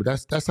 Correct. I mean,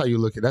 but that's how you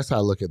look at. That's how I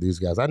look at these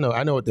guys. I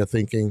know what they're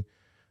thinking.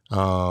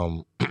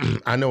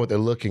 I know what they're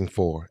looking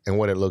for and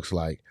what it looks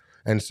like.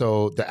 And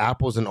so the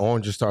apples and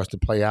oranges starts to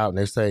play out, and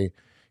they say,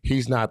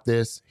 he's not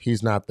this,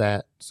 he's not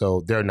that.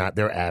 So they're not,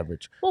 they're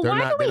average. Well, they're why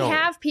not, do we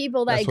have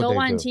people that go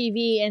on do.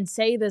 TV and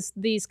say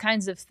these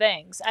kinds of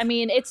things? I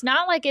mean, it's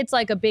not like it's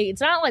like it's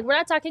not like we're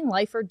not talking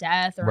life or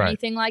death or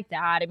anything like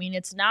that. I mean,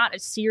 it's not a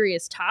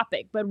serious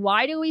topic, but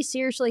why do we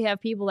seriously have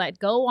people that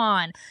go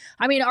on?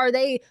 I mean,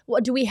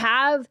 do we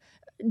have,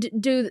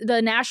 do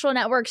the national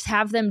networks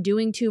have them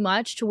doing too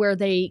much to where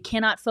they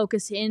cannot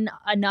focus in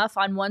enough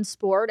on one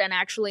sport and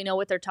actually know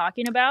what they're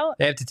talking about?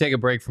 They have to take a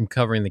break from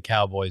covering the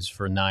Cowboys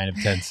for 9 of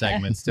 10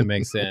 segments to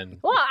mix in.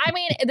 Well, I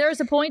mean, there's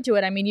a point to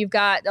it. I mean, you've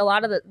got a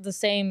lot of the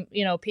same,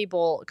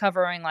 people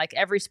covering like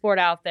every sport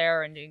out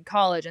there and doing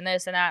college and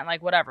this and that and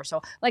like whatever.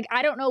 So like,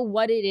 I don't know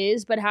what it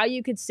is, but how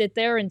you could sit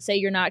there and say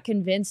you're not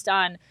convinced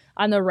on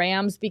the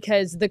Rams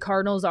because the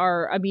Cardinals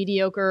are a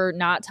mediocre,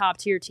 not top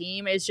tier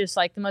team is just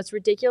like the most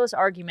ridiculous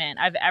argument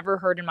I've ever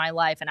heard in my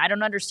life. And I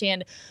don't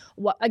understand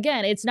what,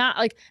 again, it's not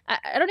like,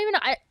 I'm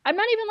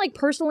not even like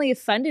personally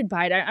offended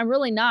by it. I'm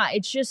really not.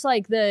 It's just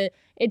like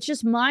it's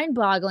just mind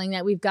boggling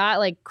that we've got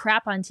like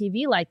crap on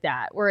TV like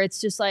that, where it's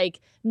just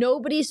like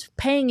nobody's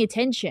paying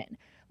attention.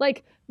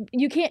 Like,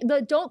 you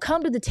don't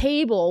come to the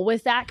table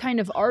with that kind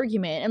of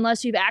argument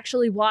unless you've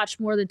actually watched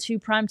more than 2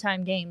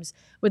 primetime games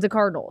with the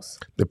Cardinals.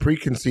 The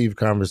preconceived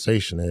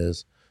conversation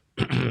is,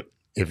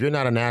 if you're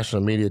not a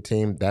national media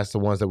team, that's the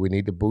ones that we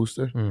need to boost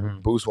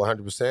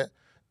 100%.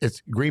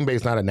 It's Green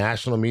Bay's not a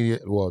national media.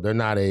 Well, they're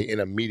not in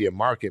a media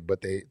market,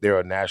 but they're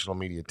a national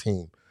media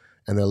team,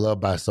 and they're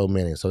loved by so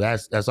many. So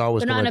that's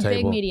always they're on the table. They're not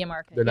a big media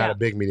market. They're not a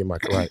big media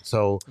market, right?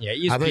 So yeah,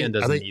 ESPN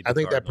doesn't need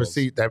the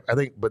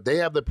Cardinals. but they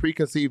have the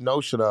preconceived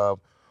notion of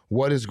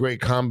what is great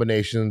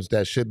combinations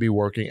that should be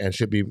working and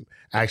should be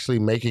actually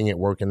making it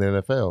work in the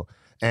NFL.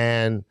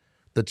 And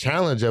the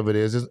challenge of it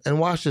is and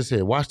watch this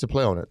here, watch the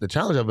play on it. The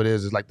challenge of it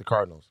is like the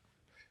Cardinals.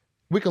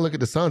 We can look at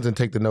the Suns and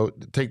take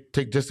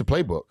just the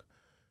playbook.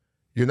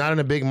 You're not in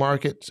a big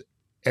market.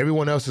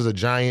 Everyone else is a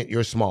giant.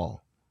 You're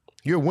small.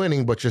 You're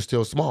winning, but you're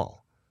still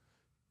small.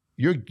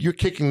 You're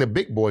kicking the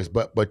big boys,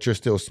 but you're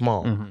still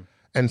small. Mm-hmm.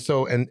 And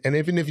so, and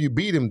even if you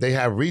beat them, they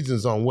have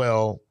reasons on,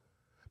 well,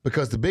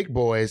 because the big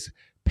boys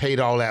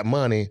paid all that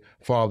money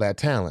for all that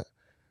talent.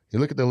 You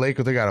look at the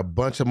Lakers, they got a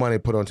bunch of money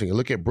put on teams. You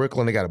look at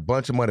Brooklyn, they got a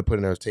bunch of money put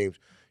in those teams.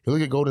 You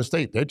look at Golden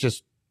State, they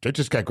just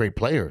got great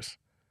players.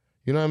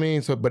 You know what I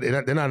mean? So, but they're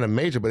not in a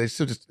major, but they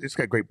still just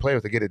got great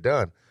players to get it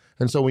done.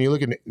 And so when you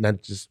look at it,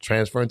 not just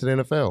transferring to the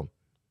NFL,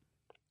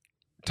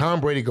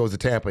 Tom Brady goes to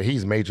Tampa,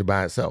 he's major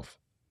by itself.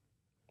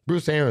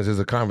 Bruce Arians is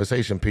a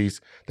conversation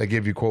piece that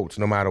give you quotes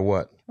no matter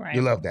what. Right.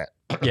 You love that.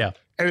 Yeah.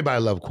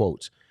 Everybody loves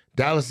quotes.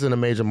 Dallas is in a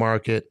major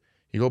market.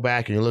 You go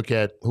back and you look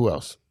at who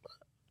else?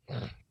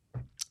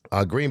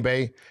 Green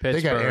Bay. Pittsburgh.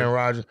 They got Aaron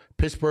Rodgers.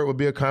 Pittsburgh would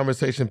be a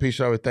conversation piece,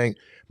 I would think.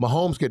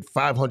 Mahomes get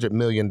 $500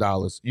 million.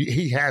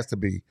 He has to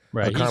be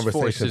a conversation He's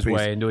forced his piece.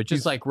 way into it,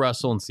 just like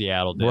Russell in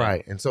Seattle did.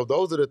 Right. And so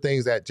those are the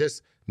things that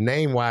just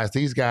name-wise,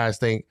 these guys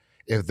think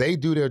if they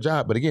do their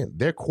job, but again,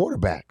 they're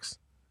quarterbacks.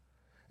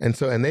 And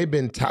they've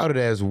been touted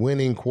as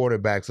winning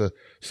quarterbacks, a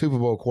Super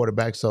Bowl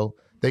quarterbacks, so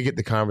they get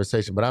the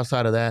conversation. But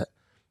outside of that,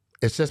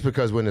 it's just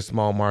because we're in a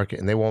small market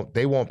and they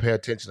won't pay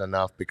attention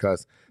enough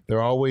because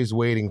they're always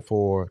waiting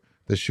for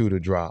the shoe to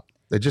drop.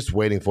 They're just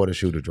waiting for the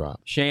shoe to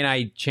drop. Shane,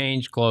 I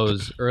changed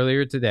clothes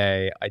earlier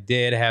today. I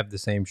did have the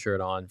same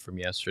shirt on from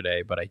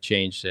yesterday, but I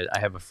changed it. I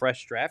have a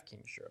fresh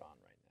DraftKings shirt on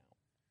right now.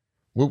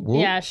 Whoop,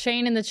 whoop. Yeah,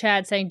 Shane in the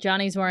chat saying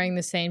Johnny's wearing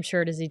the same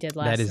shirt as he did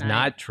last night. That is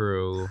not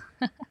true.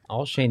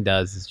 All Shane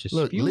does is just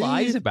spew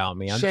lies about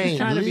me. I'm Shane, just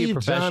trying to be a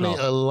professional.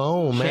 Johnny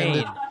alone, man.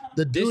 Shane,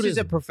 the dude is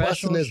a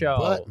professional busting his show.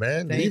 butt,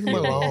 man. Leave him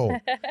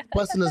alone.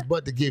 Busting his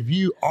butt to give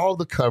you all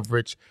the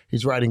coverage.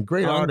 He's writing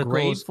great articles.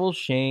 Ungrateful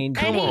Shane.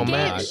 Come on,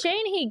 man.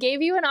 Shane, he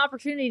gave you an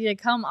opportunity to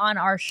come on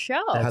our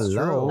show.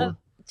 Hello.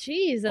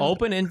 Jeez.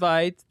 Open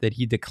invite that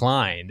he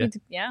declined.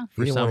 Yeah.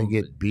 He didn't want to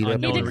get beat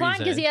up. He declined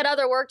because he had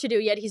other work to do,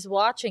 yet he's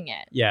watching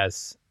it.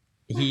 Yes.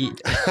 He...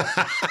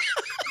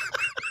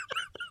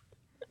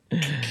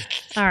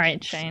 All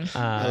right, Shane.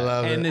 I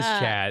love it. In this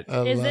chat,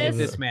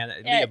 this man,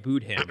 they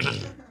boot him.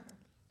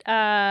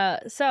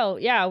 So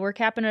yeah, we're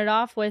capping it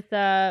off with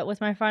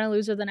my final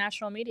loser of the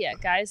national media,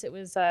 guys. It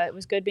was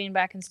good being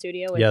back in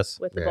studio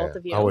with the both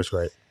of you. Always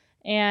great.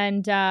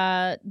 And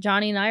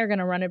Johnny and I are going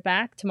to run it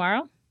back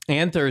tomorrow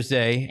and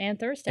Thursday, and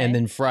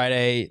then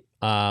Friday.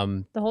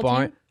 The whole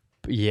team.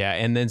 Yeah,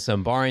 and then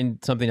some. Barring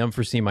something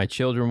unforeseen, my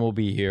children will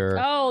be here.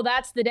 Oh,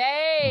 that's the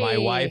day. My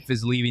wife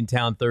is leaving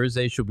town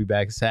Thursday. She'll be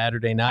back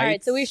Saturday night. All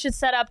right, so we should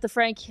set up the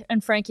Frank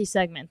and Frankie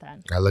segment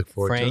then. I look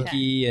forward to it.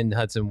 Frankie and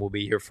Hudson will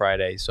be here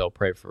Friday, so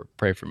pray for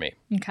me.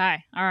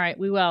 Okay. All right,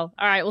 we will.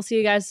 All right, we'll see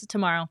you guys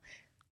tomorrow.